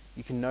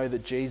 you can know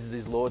that Jesus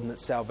is Lord and that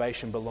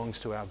salvation belongs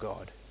to our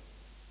God.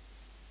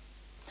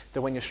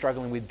 That when you're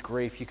struggling with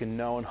grief, you can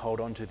know and hold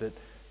on to that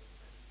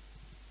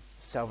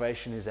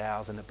salvation is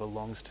ours and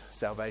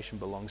salvation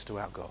belongs to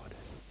our God.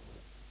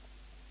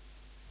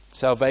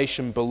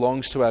 Salvation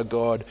belongs to our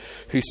God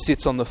who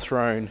sits on the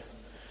throne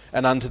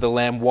and unto the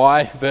Lamb.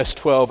 Why? Verse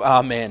 12,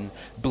 Amen.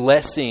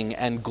 Blessing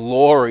and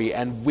glory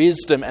and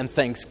wisdom and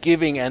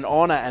thanksgiving and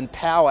honor and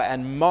power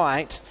and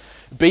might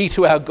be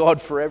to our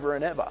God forever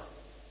and ever.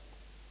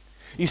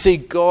 You see,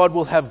 God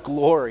will have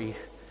glory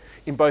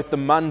in both the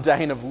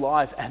mundane of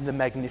life and the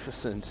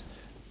magnificent.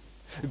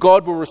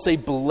 God will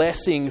receive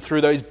blessing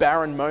through those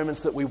barren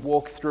moments that we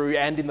walk through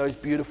and in those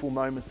beautiful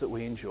moments that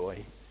we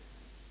enjoy.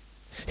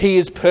 He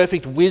is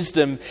perfect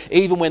wisdom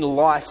even when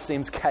life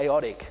seems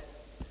chaotic.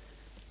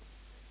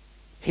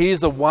 He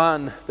is the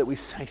one that we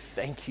say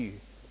thank you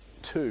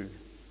to.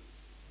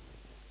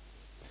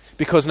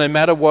 Because no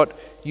matter what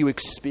you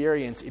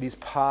experience, it is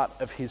part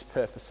of His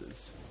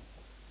purposes.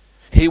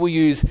 He will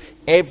use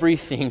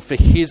everything for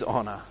His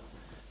honor,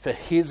 for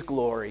His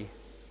glory,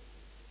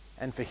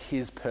 and for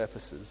His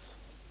purposes.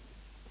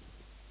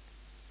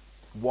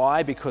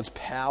 Why? Because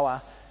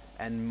power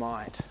and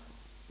might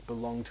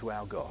belong to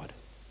our God.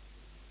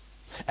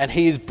 And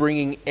He is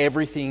bringing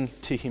everything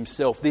to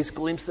Himself. This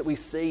glimpse that we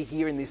see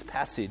here in this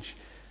passage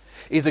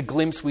is a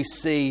glimpse we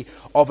see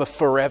of a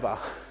forever.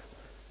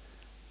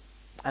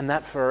 And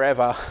that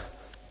forever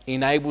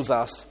enables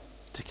us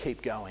to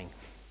keep going.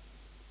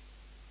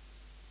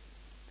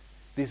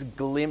 This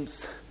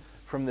glimpse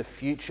from the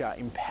future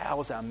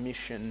empowers our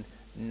mission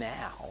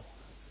now.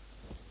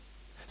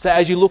 So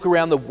as you look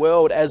around the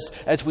world,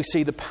 as we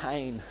see the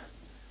pain,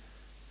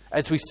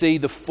 as we see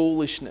the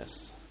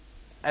foolishness,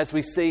 as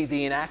we see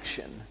the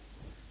inaction,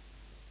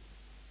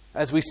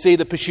 as we see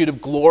the pursuit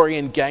of glory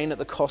and gain at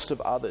the cost of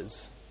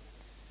others,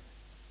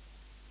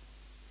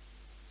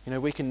 you know,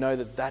 we can know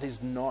that that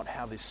is not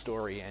how this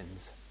story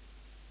ends.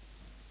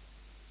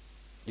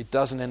 It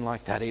doesn't end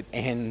like that. It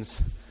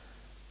ends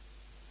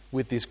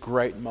with this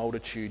great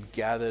multitude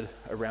gathered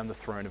around the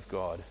throne of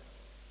God.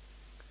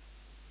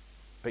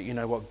 But you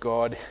know what?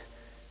 God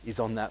is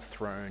on that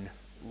throne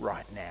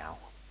right now.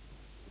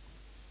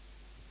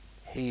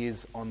 He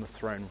is on the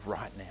throne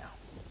right now.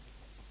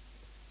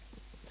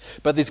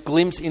 But this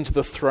glimpse into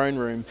the throne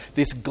room,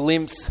 this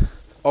glimpse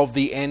of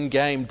the end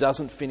game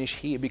doesn't finish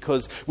here,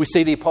 because we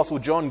see the Apostle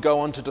John go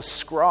on to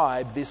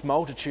describe this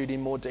multitude in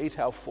more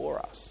detail for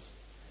us.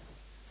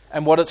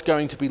 And what it's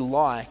going to be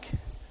like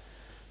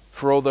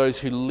for all those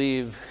who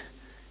live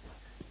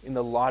in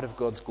the light of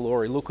God's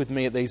glory. Look with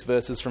me at these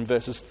verses from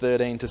verses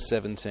 13 to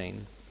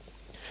 17.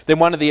 Then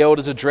one of the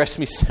elders addressed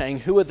me,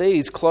 saying, "Who are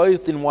these,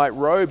 clothed in white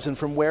robes, and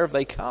from where have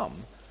they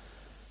come?"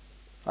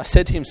 I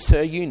said to him,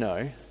 "Sir, you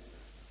know."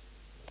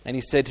 And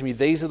he said to me,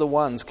 "These are the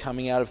ones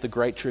coming out of the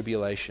great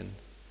tribulation.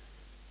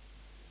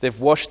 They've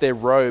washed their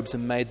robes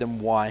and made them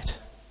white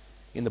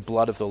in the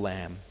blood of the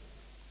Lamb.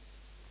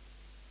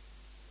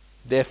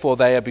 Therefore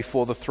they are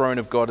before the throne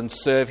of God and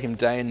serve Him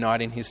day and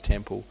night in His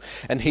temple.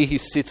 And He who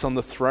sits on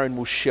the throne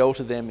will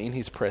shelter them in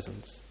His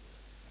presence.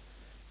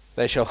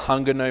 They shall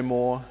hunger no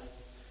more,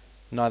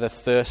 neither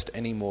thirst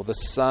any more. The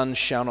sun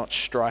shall not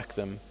strike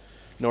them,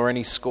 nor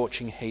any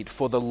scorching heat.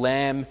 For the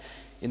Lamb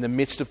in the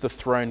midst of the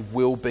throne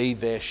will be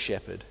their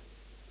shepherd.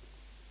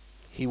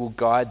 He will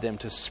guide them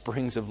to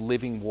springs of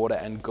living water,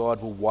 and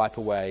God will wipe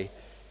away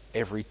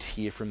every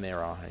tear from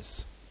their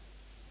eyes."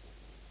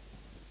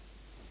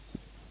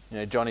 You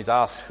know, John is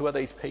asked, who are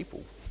these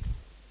people?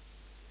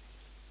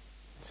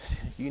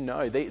 You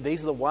know,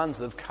 these are the ones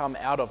that have come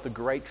out of the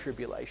great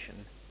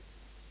tribulation.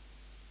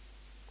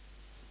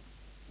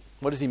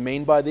 What does he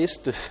mean by this?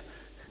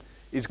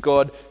 Is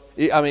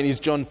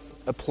John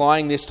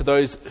applying this to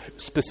those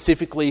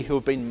specifically who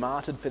have been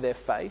martyred for their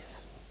faith?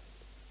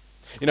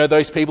 You know,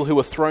 those people who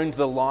were thrown to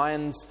the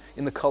lions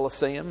in the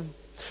Colosseum,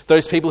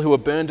 those people who were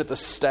burned at the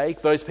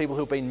stake, those people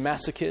who have been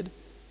massacred,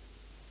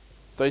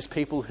 those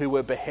people who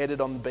were beheaded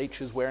on the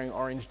beaches wearing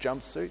orange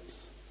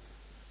jumpsuits,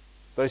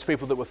 those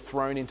people that were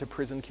thrown into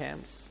prison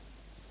camps.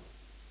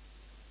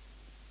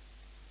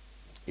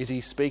 Is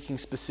he speaking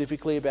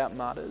specifically about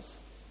martyrs?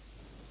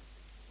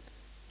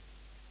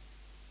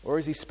 Or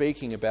is he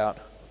speaking about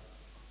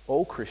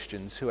all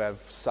Christians who have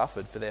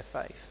suffered for their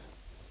faith?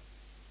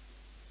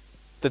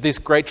 That this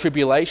great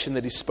tribulation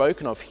that is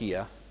spoken of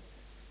here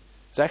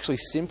is actually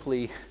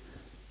simply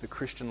the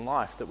Christian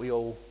life that we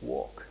all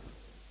walk.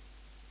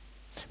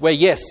 Where,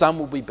 yes, some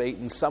will be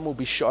beaten, some will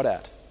be shot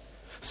at,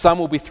 some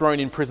will be thrown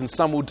in prison,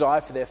 some will die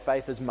for their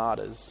faith as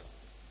martyrs.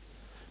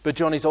 But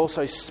John is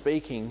also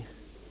speaking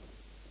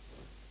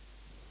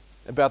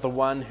about the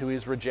one who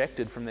is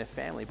rejected from their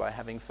family by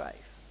having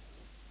faith.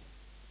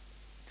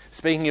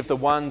 Speaking of the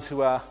ones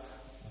who are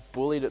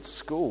bullied at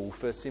school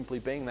for simply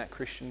being that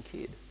Christian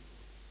kid.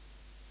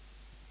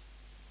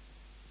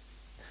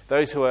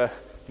 Those who are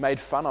made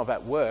fun of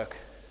at work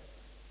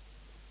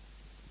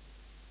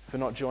for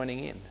not joining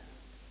in.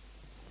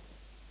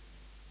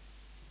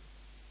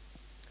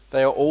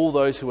 They are all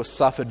those who have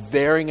suffered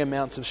varying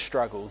amounts of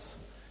struggles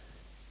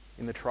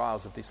in the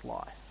trials of this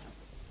life.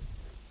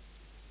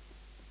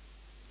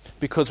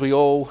 Because we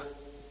all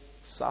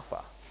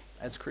suffer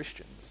as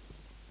Christians.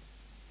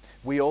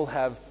 We all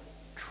have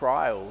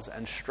trials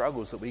and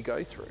struggles that we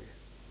go through.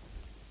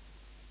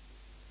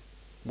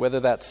 Whether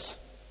that's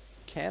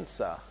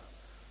cancer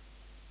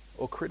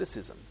or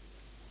criticism.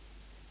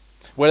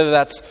 Whether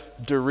that's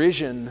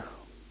derision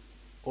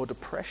or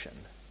depression.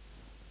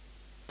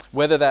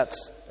 Whether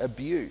that's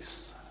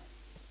abuse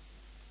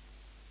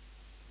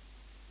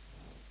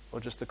or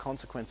just the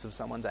consequence of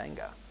someone's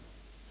anger.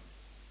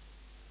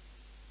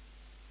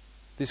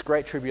 This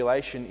great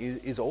tribulation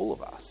is all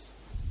of us.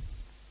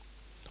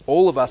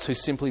 All of us who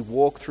simply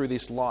walk through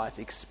this life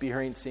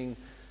experiencing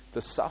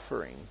the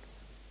suffering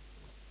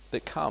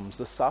that comes,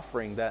 the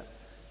suffering that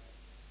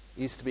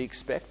is to be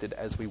expected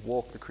as we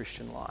walk the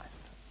Christian life.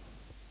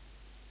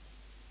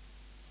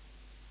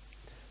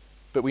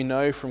 But we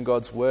know from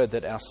God's word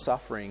that our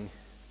suffering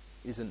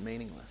isn't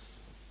meaningless.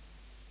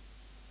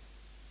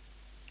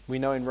 We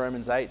know in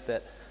Romans 8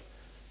 that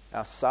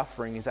our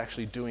suffering is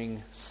actually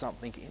doing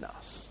something in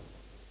us.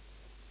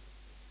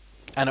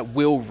 And it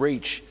will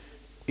reach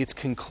its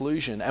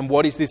conclusion. And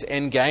what is this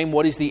end game?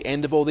 What is the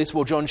end of all this?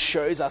 Well, John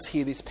shows us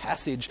here this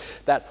passage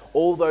that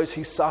all those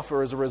who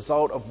suffer as a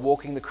result of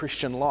walking the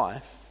Christian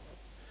life,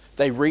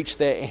 they reach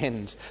their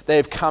end. They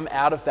have come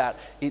out of that.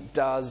 It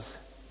does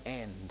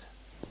end.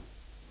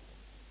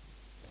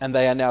 And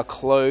they are now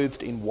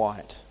clothed in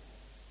white.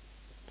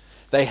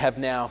 They have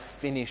now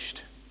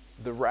finished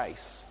the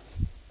race.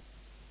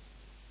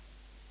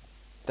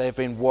 They have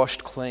been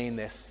washed clean.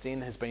 Their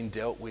sin has been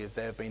dealt with.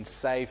 They have been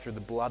saved through the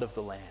blood of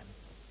the Lamb.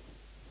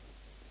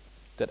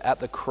 That at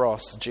the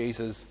cross,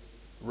 Jesus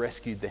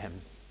rescued them.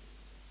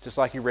 Just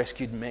like he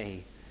rescued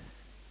me.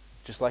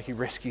 Just like he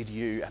rescued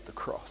you at the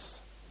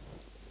cross.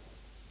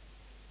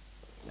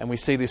 And we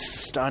see this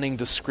stunning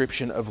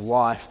description of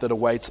life that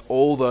awaits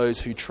all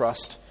those who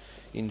trust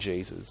in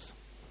Jesus.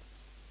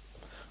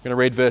 I'm going to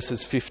read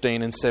verses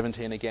 15 and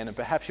 17 again, and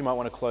perhaps you might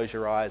want to close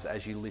your eyes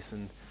as you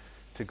listen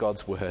to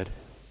God's word.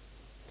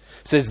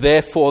 It says,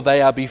 "Therefore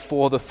they are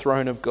before the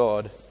throne of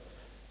God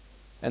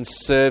and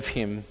serve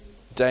him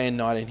day and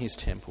night in his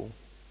temple.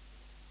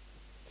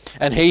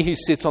 And he who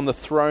sits on the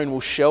throne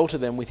will shelter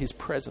them with his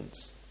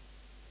presence.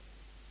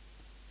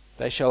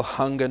 They shall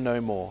hunger no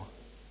more,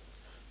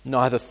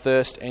 neither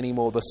thirst any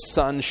more. The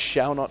sun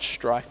shall not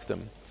strike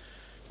them,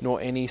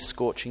 nor any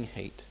scorching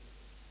heat.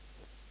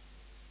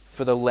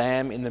 For the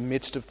Lamb in the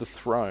midst of the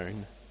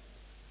throne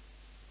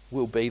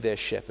will be their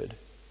shepherd.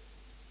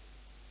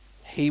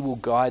 He will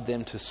guide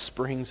them to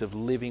springs of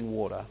living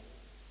water,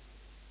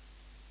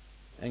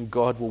 and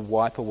God will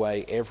wipe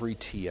away every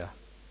tear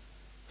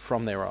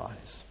from their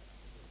eyes."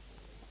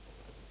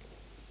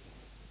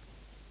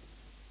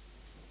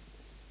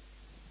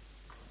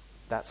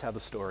 That's how the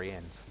story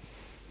ends.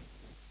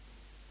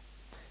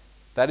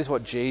 That is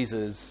what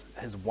Jesus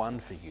has won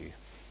for you.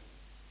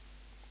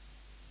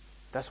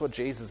 That's what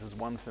Jesus has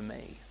won for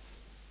me.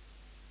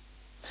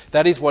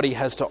 That is what he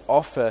has to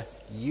offer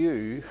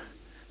you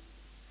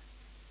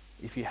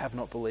if you have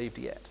not believed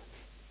yet.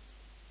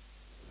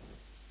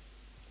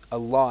 A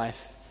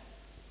life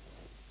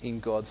in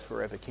God's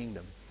forever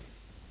kingdom.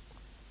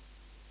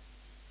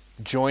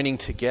 Joining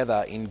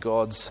together in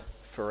God's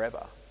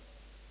forever.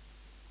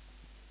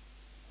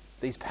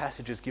 These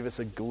passages give us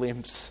a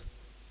glimpse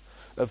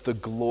of the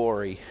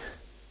glory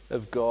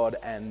of God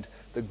and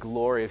the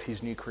glory of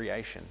his new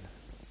creation.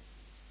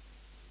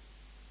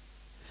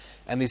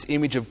 And this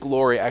image of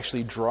glory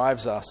actually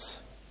drives us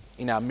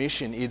in our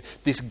mission.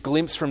 This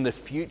glimpse from the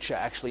future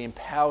actually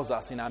empowers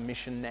us in our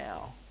mission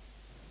now.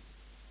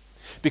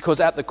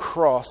 Because at the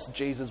cross,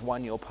 Jesus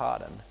won your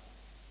pardon.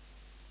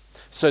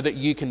 So that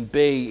you can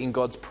be in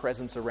God's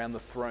presence around the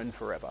throne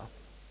forever.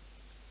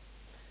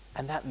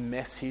 And that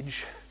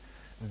message,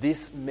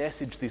 this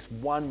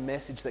one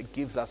message that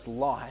gives us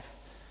life,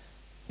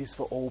 is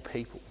for all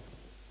people.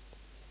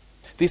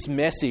 This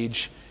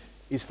message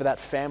is for that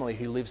family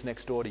who lives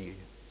next door to you.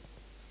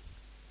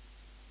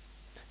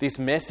 This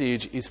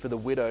message is for the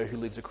widow who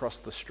lives across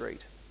the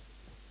street.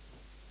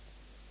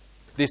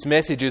 This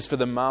message is for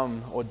the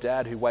mum or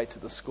dad who waits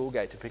at the school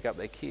gate to pick up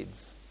their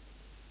kids.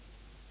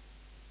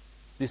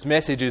 This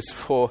message is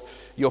for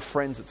your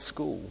friends at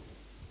school,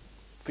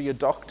 for your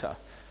doctor.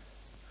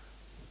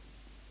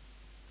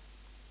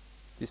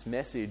 This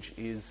message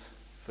is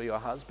for your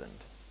husband,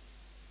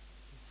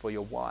 for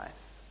your wife,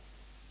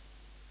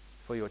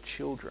 for your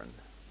children,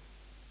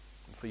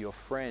 for your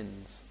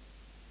friends.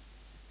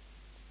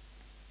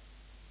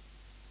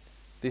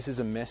 This is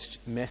a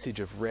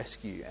message of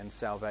rescue and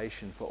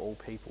salvation for all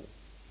people.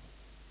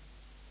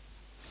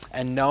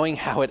 And knowing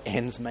how it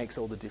ends makes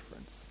all the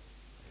difference.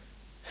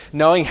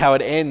 Knowing how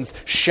it ends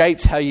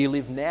shapes how you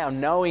live now.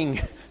 Knowing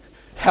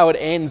how it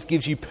ends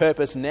gives you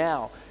purpose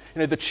now.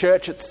 The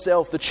church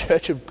itself, the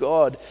church of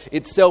God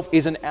itself,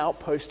 is an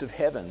outpost of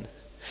heaven.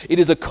 It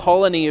is a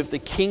colony of the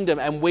kingdom,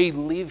 and we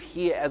live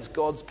here as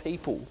God's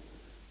people,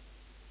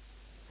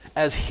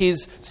 as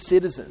His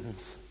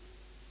citizens.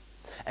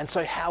 And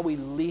so how we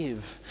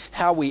live,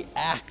 how we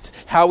act,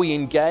 how we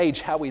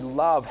engage, how we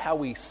love, how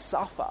we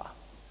suffer,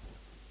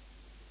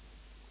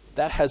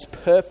 that has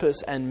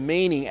purpose and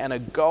meaning and a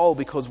goal,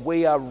 because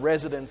we are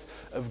residents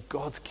of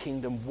God's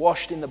kingdom,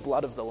 washed in the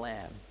blood of the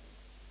Lamb.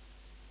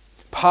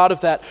 Part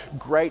of that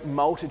great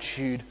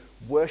multitude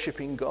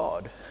worshipping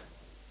God.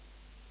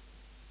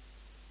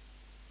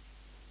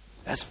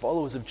 As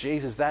followers of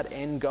Jesus, that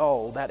end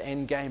goal, that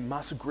end game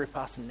must grip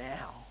us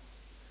now.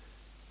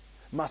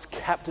 Must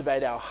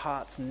captivate our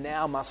hearts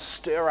now, must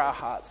stir our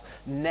hearts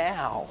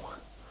now.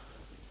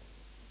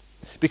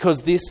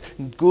 Because this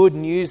good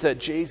news that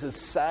Jesus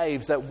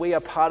saves, that we are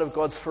part of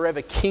God's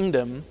forever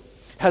kingdom,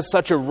 has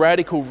such a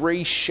radical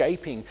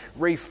reshaping,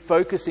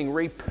 refocusing,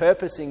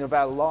 repurposing of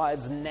our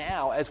lives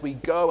now as we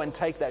go and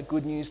take that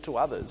good news to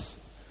others.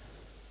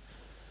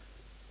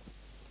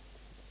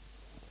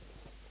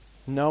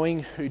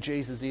 Knowing who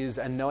Jesus is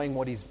and knowing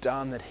what He's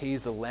done, that He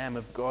is the Lamb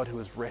of God who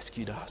has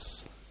rescued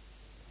us,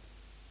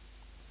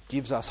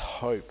 gives us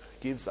hope,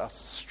 gives us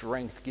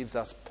strength, gives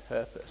us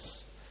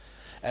purpose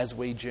as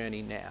we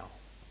journey now.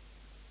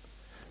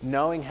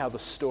 Knowing how the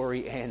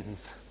story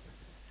ends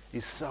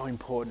is so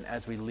important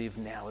as we live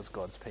now as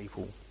God's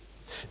people.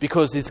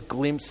 Because this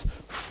glimpse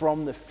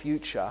from the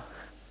future,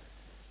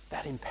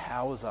 that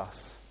empowers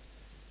us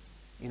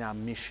in our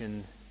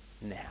mission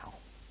now.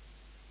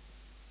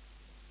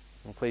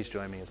 Well, please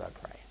join me as I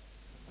pray.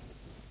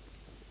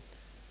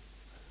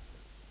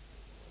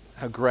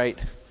 Our great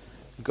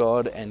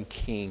God and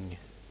King,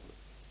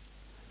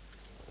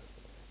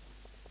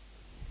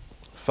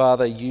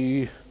 Father,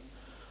 You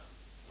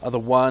are the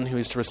one who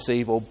is to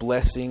receive all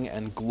blessing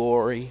and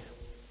glory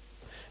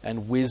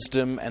and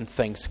wisdom and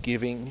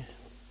thanksgiving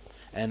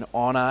and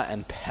honor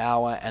and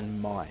power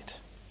and might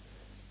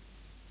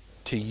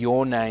to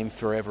Your name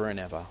forever and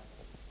ever.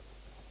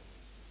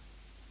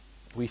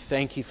 We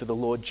thank You for the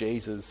Lord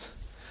Jesus,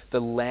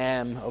 the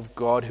Lamb of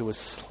God who was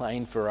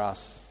slain for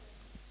us,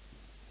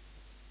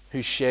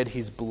 who shed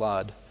His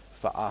blood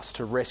for us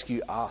to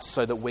rescue us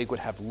so that we would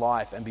have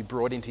life and be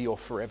brought into Your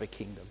forever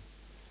kingdom.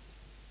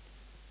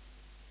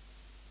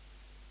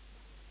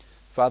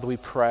 Father, we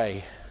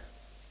pray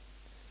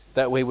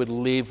that we would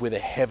live with a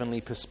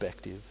heavenly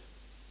perspective,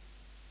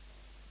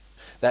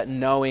 that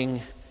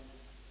knowing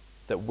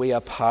that we are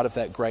part of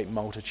that great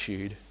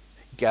multitude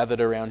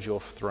gathered around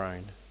Your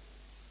throne,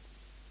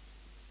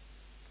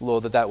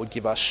 Lord, that would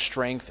give us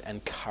strength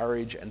and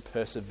courage and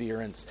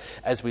perseverance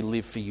as we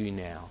live for You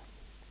now.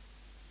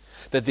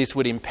 That this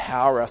would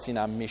empower us in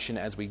our mission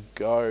as we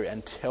go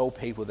and tell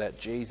people that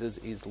Jesus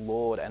is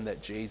Lord and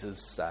that Jesus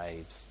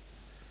saves.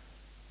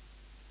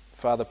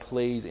 Father,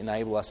 please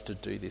enable us to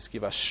do this.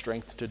 Give us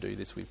strength to do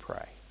this, we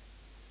pray.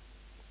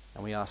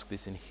 And we ask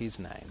this in His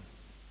name.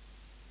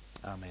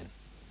 Amen.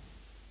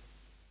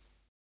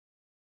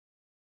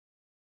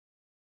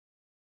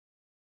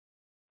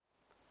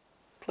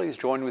 Please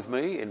join with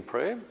me in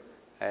prayer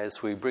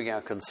as we bring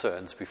our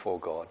concerns before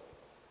God.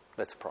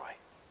 Let's pray.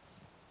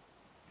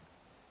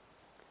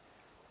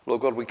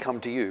 Lord God, we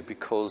come to You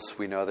because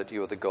we know that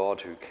You are the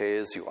God who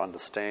cares, You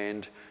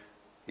understand,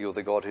 You're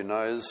the God who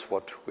knows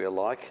what we are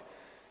like.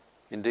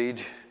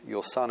 Indeed,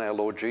 Your Son, our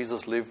Lord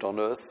Jesus, lived on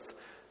earth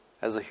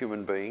as a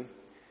human being.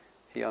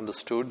 He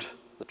understood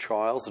the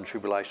trials and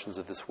tribulations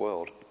of this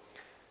world.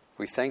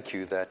 We thank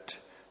You that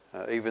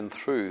even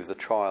through the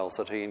trials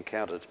that He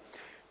encountered,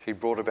 He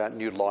brought about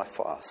new life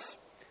for us.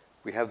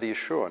 We have the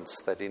assurance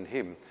that in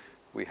Him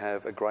we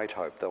have a great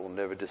hope that will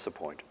never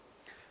disappoint.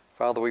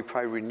 Father, we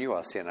pray, renew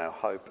us in our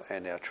hope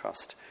and our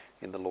trust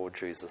in the Lord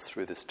Jesus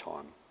through this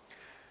time.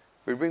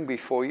 We bring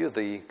before You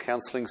the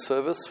counselling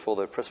service for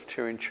the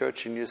Presbyterian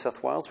Church in New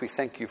South Wales. We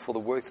thank You for the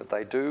work that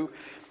they do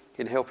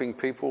in helping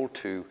people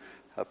to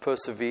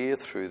persevere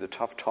through the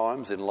tough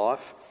times in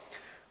life.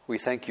 We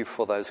thank You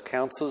for those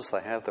counsellors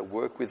they have that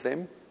work with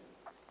them.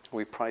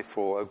 We pray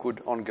for a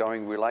good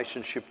ongoing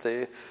relationship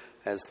there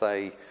as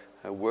they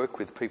work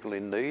with people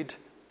in need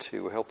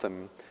to help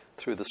them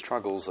through the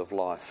struggles of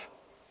life.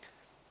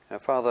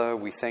 Father,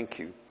 we thank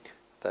You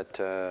that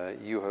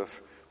You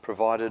have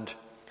provided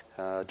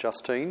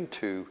Justine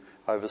to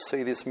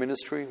oversee this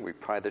ministry. We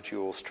pray that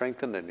You will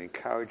strengthen and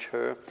encourage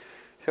her,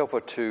 help her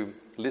to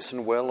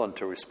listen well and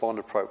to respond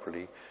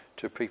appropriately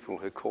to people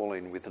who call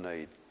in with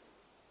need.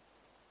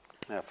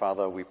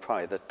 Father, we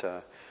pray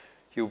that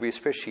You'll be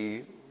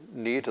especially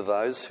near to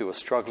those who are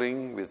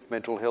struggling with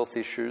mental health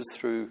issues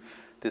through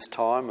this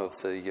time of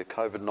the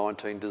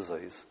COVID-19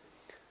 disease.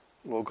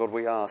 Lord God,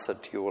 we ask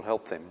that you will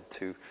help them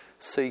to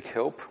seek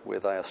help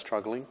where they are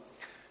struggling.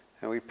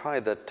 And we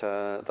pray that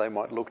they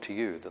might look to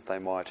you, that they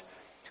might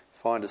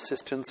find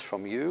assistance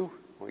from you.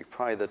 We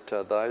pray that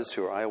those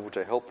who are able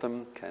to help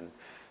them can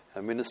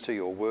minister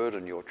your word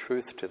and your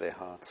truth to their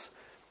hearts.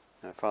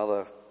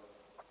 Father,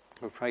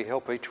 we pray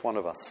help each one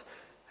of us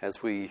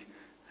as we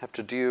have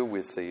to deal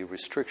with the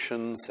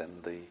restrictions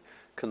and the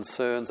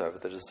concerns over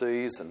the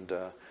disease and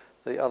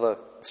the other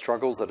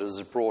struggles that it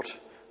has brought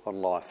on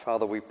life.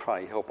 Father, we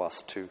pray help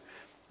us to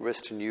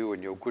rest in you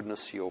and your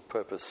goodness, your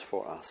purpose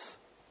for us.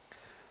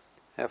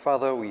 Now,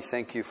 Father, we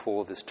thank you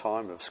for this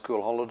time of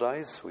school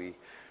holidays. We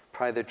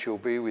pray that you'll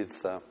be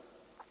with the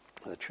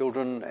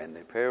children and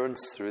their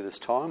parents through this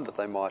time, that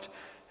they might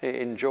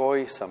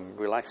enjoy some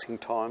relaxing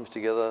times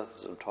together,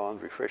 some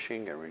times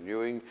refreshing and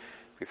renewing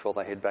before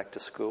they head back to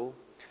school.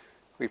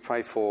 We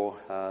pray for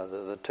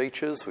the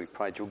teachers. We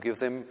pray that you'll give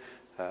them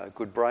a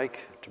good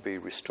break to be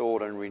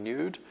restored and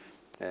renewed,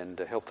 and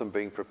help them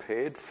being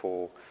prepared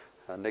for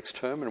next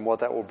term and what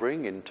that will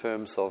bring in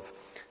terms of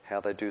how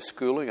they do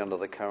schooling under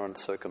the current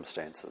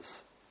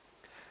circumstances.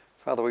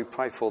 Father, we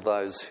pray for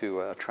those who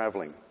are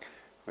travelling.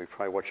 We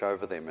pray watch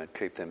over them and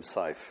keep them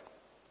safe.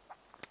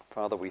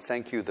 Father, we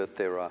thank you that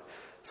there are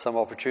some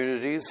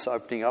opportunities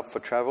opening up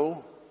for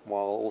travel,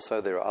 while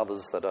also there are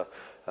others that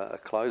are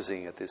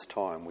closing at this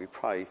time. We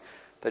pray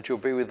that you'll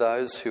be with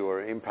those who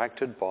are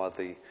impacted by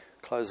the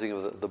closing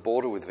of the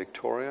border with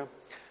Victoria.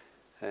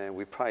 And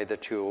we pray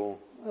that you'll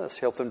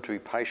help them to be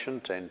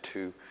patient and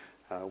to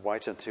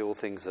wait until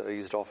things are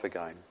eased off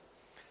again.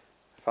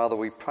 Father,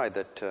 we pray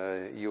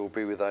that you'll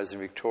be with those in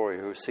Victoria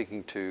who are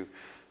seeking to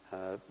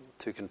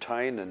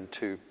contain and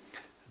to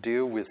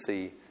deal with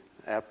the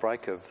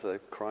outbreak of the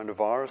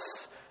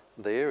coronavirus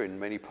there in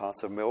many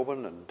parts of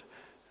Melbourne. And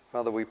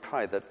Father, we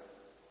pray that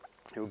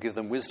you'll give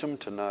them wisdom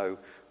to know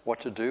what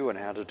to do and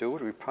how to do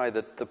it. We pray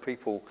that the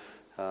people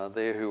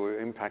there who are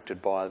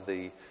impacted by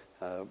the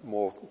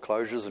more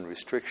closures and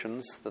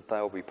restrictions, that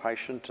they'll be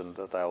patient and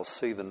that they'll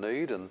see the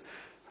need. And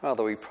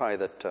Father, we pray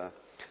that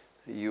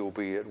you'll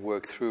be at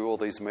work through all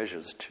these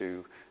measures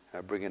to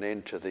bring an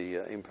end to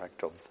the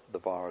impact of the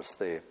virus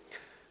there.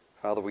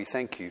 Father, we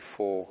thank you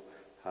for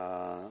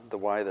the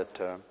way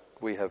that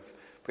we have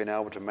been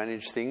able to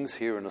manage things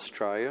here in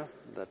Australia,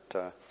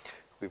 that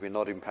we've been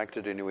not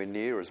impacted anywhere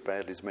near as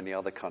badly as many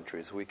other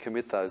countries. We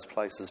commit those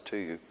places to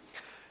you,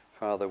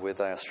 Father, where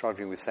they are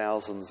struggling with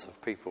thousands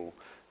of people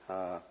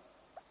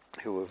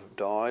who have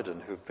died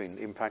and who've been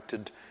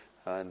impacted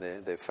and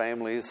their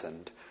families.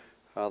 And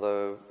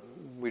Father,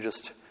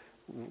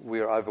 we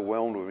are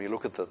overwhelmed when we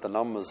look at the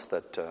numbers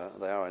that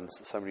they are in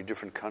so many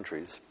different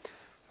countries.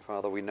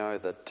 Father, we know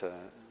that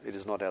it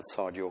is not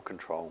outside your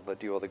control,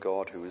 that you are the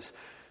God who is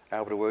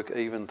able to work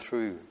even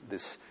through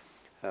this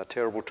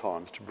terrible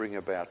times to bring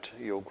about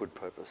your good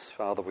purpose.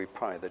 Father, we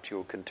pray that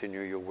you'll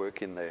continue your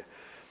work in there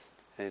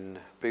and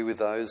be with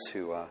those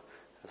who are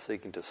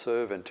seeking to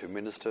serve and to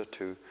minister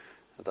to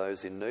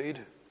those in need.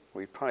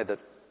 We pray that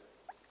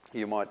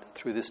you might,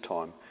 through this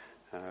time,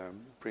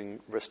 bring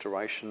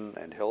restoration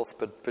and health,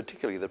 but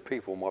particularly that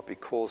people might be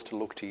caused to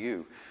look to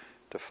you,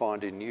 to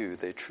find in you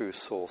their true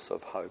source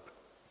of hope.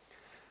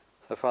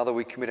 So, Father,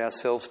 we commit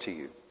ourselves to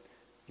you.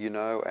 You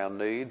know our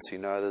needs. You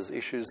know there's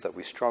issues that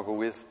we struggle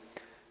with.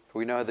 But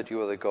we know that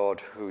you are the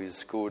God who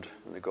is good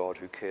and the God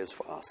who cares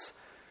for us.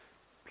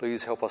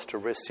 Please help us to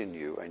rest in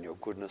you and your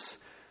goodness.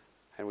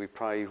 And we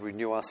pray,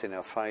 renew us in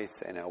our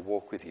faith and our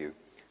walk with you.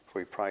 For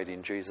we pray it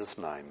in Jesus'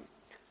 name.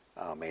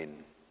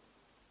 Amen.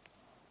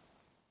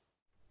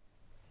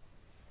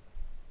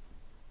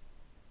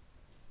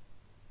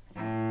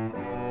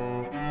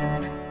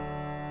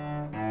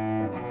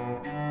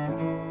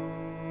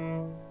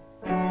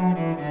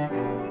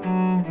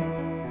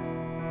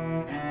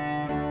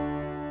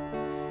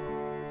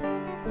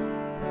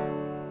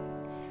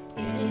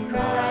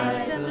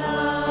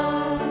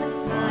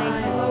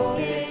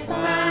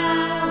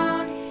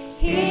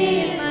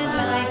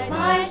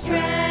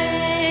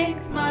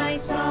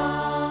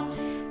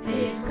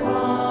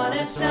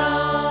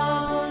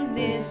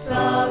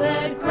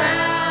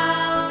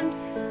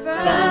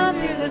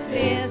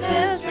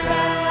 Fiercest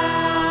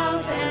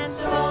drought and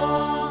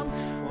storm,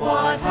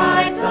 what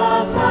heights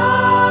of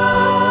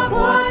love,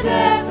 what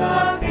depths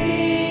of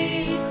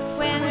peace,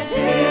 when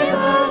fears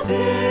are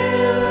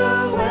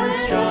still, when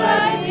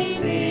striving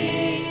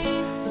cease,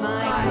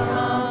 my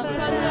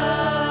comforter,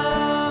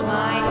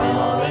 my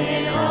all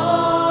in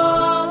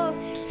all,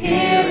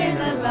 here in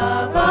the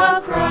love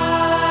of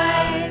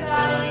Christ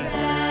I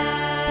stand.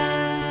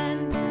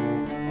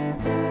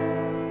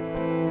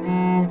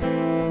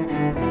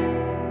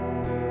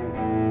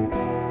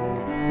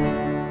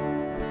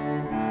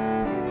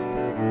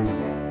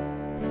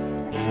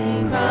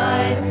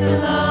 Christ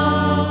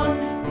alone,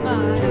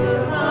 who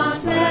took on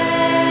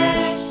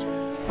flesh,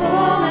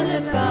 fullness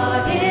of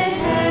God in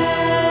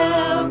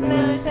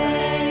helpless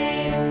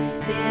babe,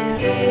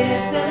 this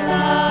gift of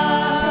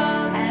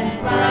love and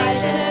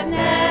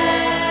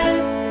righteousness,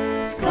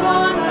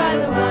 scorned by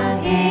the ones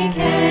he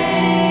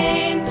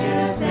came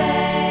to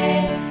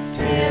save,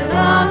 till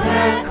on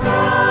that cross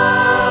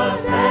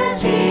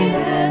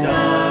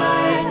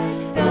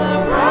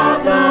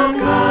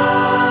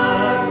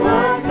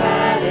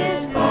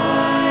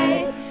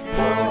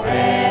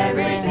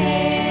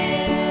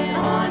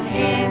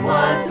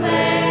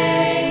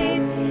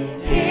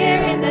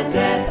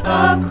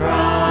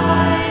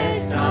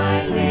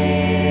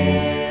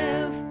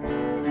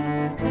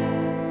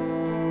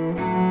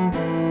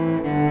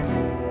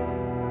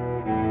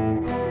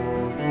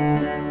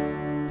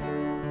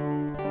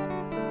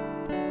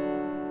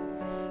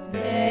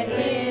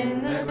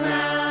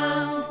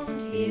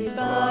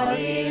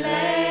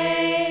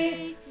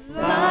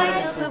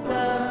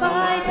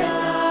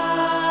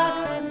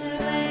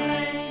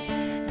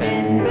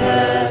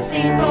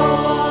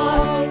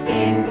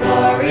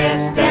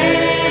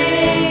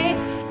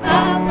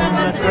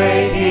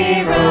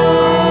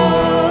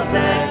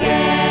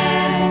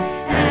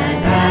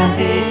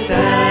He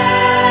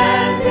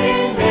stands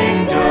in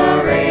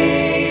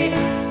victory.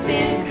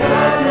 Sin's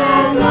curse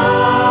has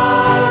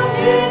lost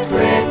its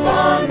grip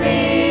on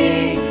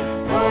me.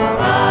 For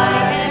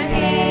I am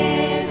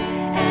His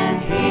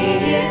and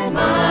He is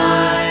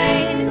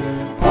mine,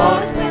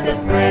 bought with the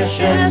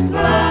precious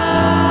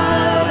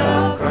blood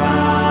of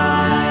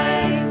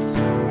Christ.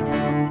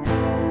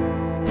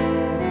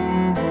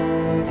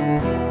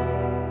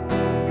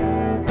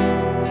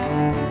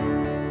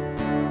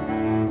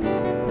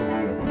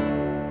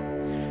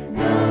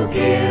 No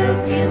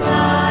guilt in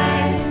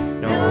life,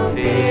 no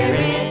fear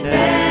in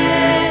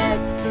death.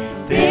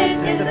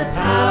 This is the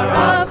power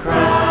of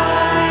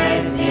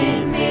Christ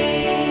in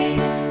me.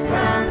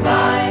 From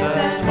life's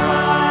first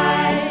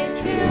fight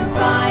to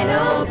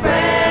final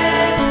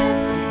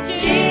breath,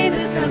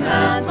 Jesus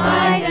commands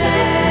my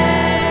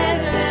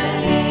destiny.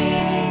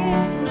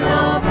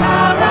 No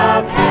power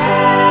of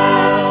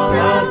hell,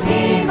 no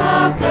scheme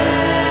of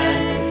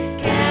man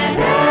can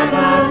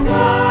ever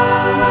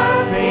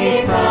pluck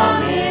me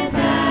from His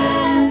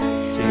hand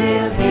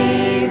till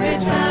He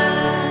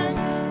returns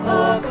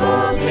or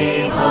calls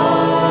me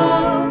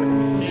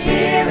home.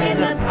 Here in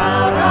the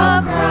power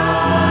of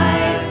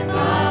Christ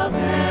I'll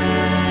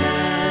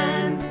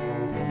stand.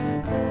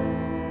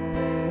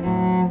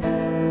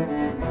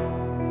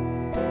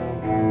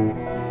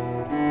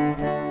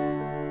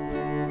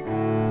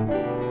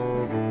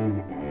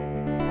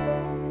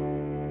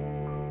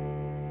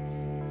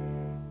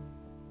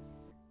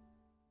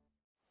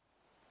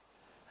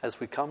 As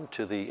we come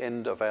to the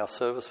end of our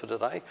service for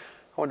today, I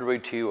want to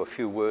read to you a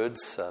few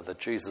words that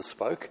Jesus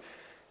spoke.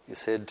 He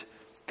said,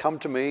 "Come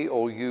to me,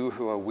 all you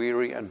who are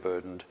weary and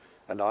burdened,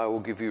 and I will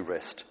give you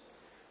rest.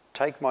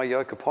 Take my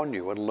yoke upon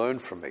you and learn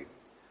from me,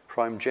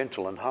 for I am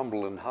gentle and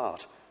humble in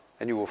heart,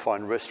 and you will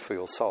find rest for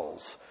your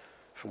souls.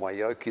 For my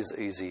yoke is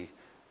easy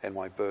and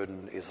my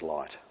burden is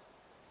light."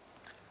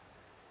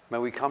 May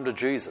we come to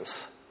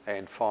Jesus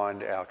and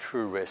find our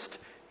true rest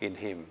in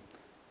Him,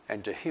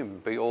 and to Him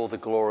be all the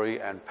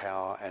glory and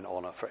power and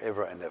honour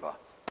forever and ever.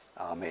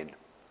 Amen.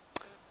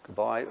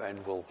 Goodbye,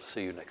 and we'll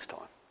see you next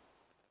time.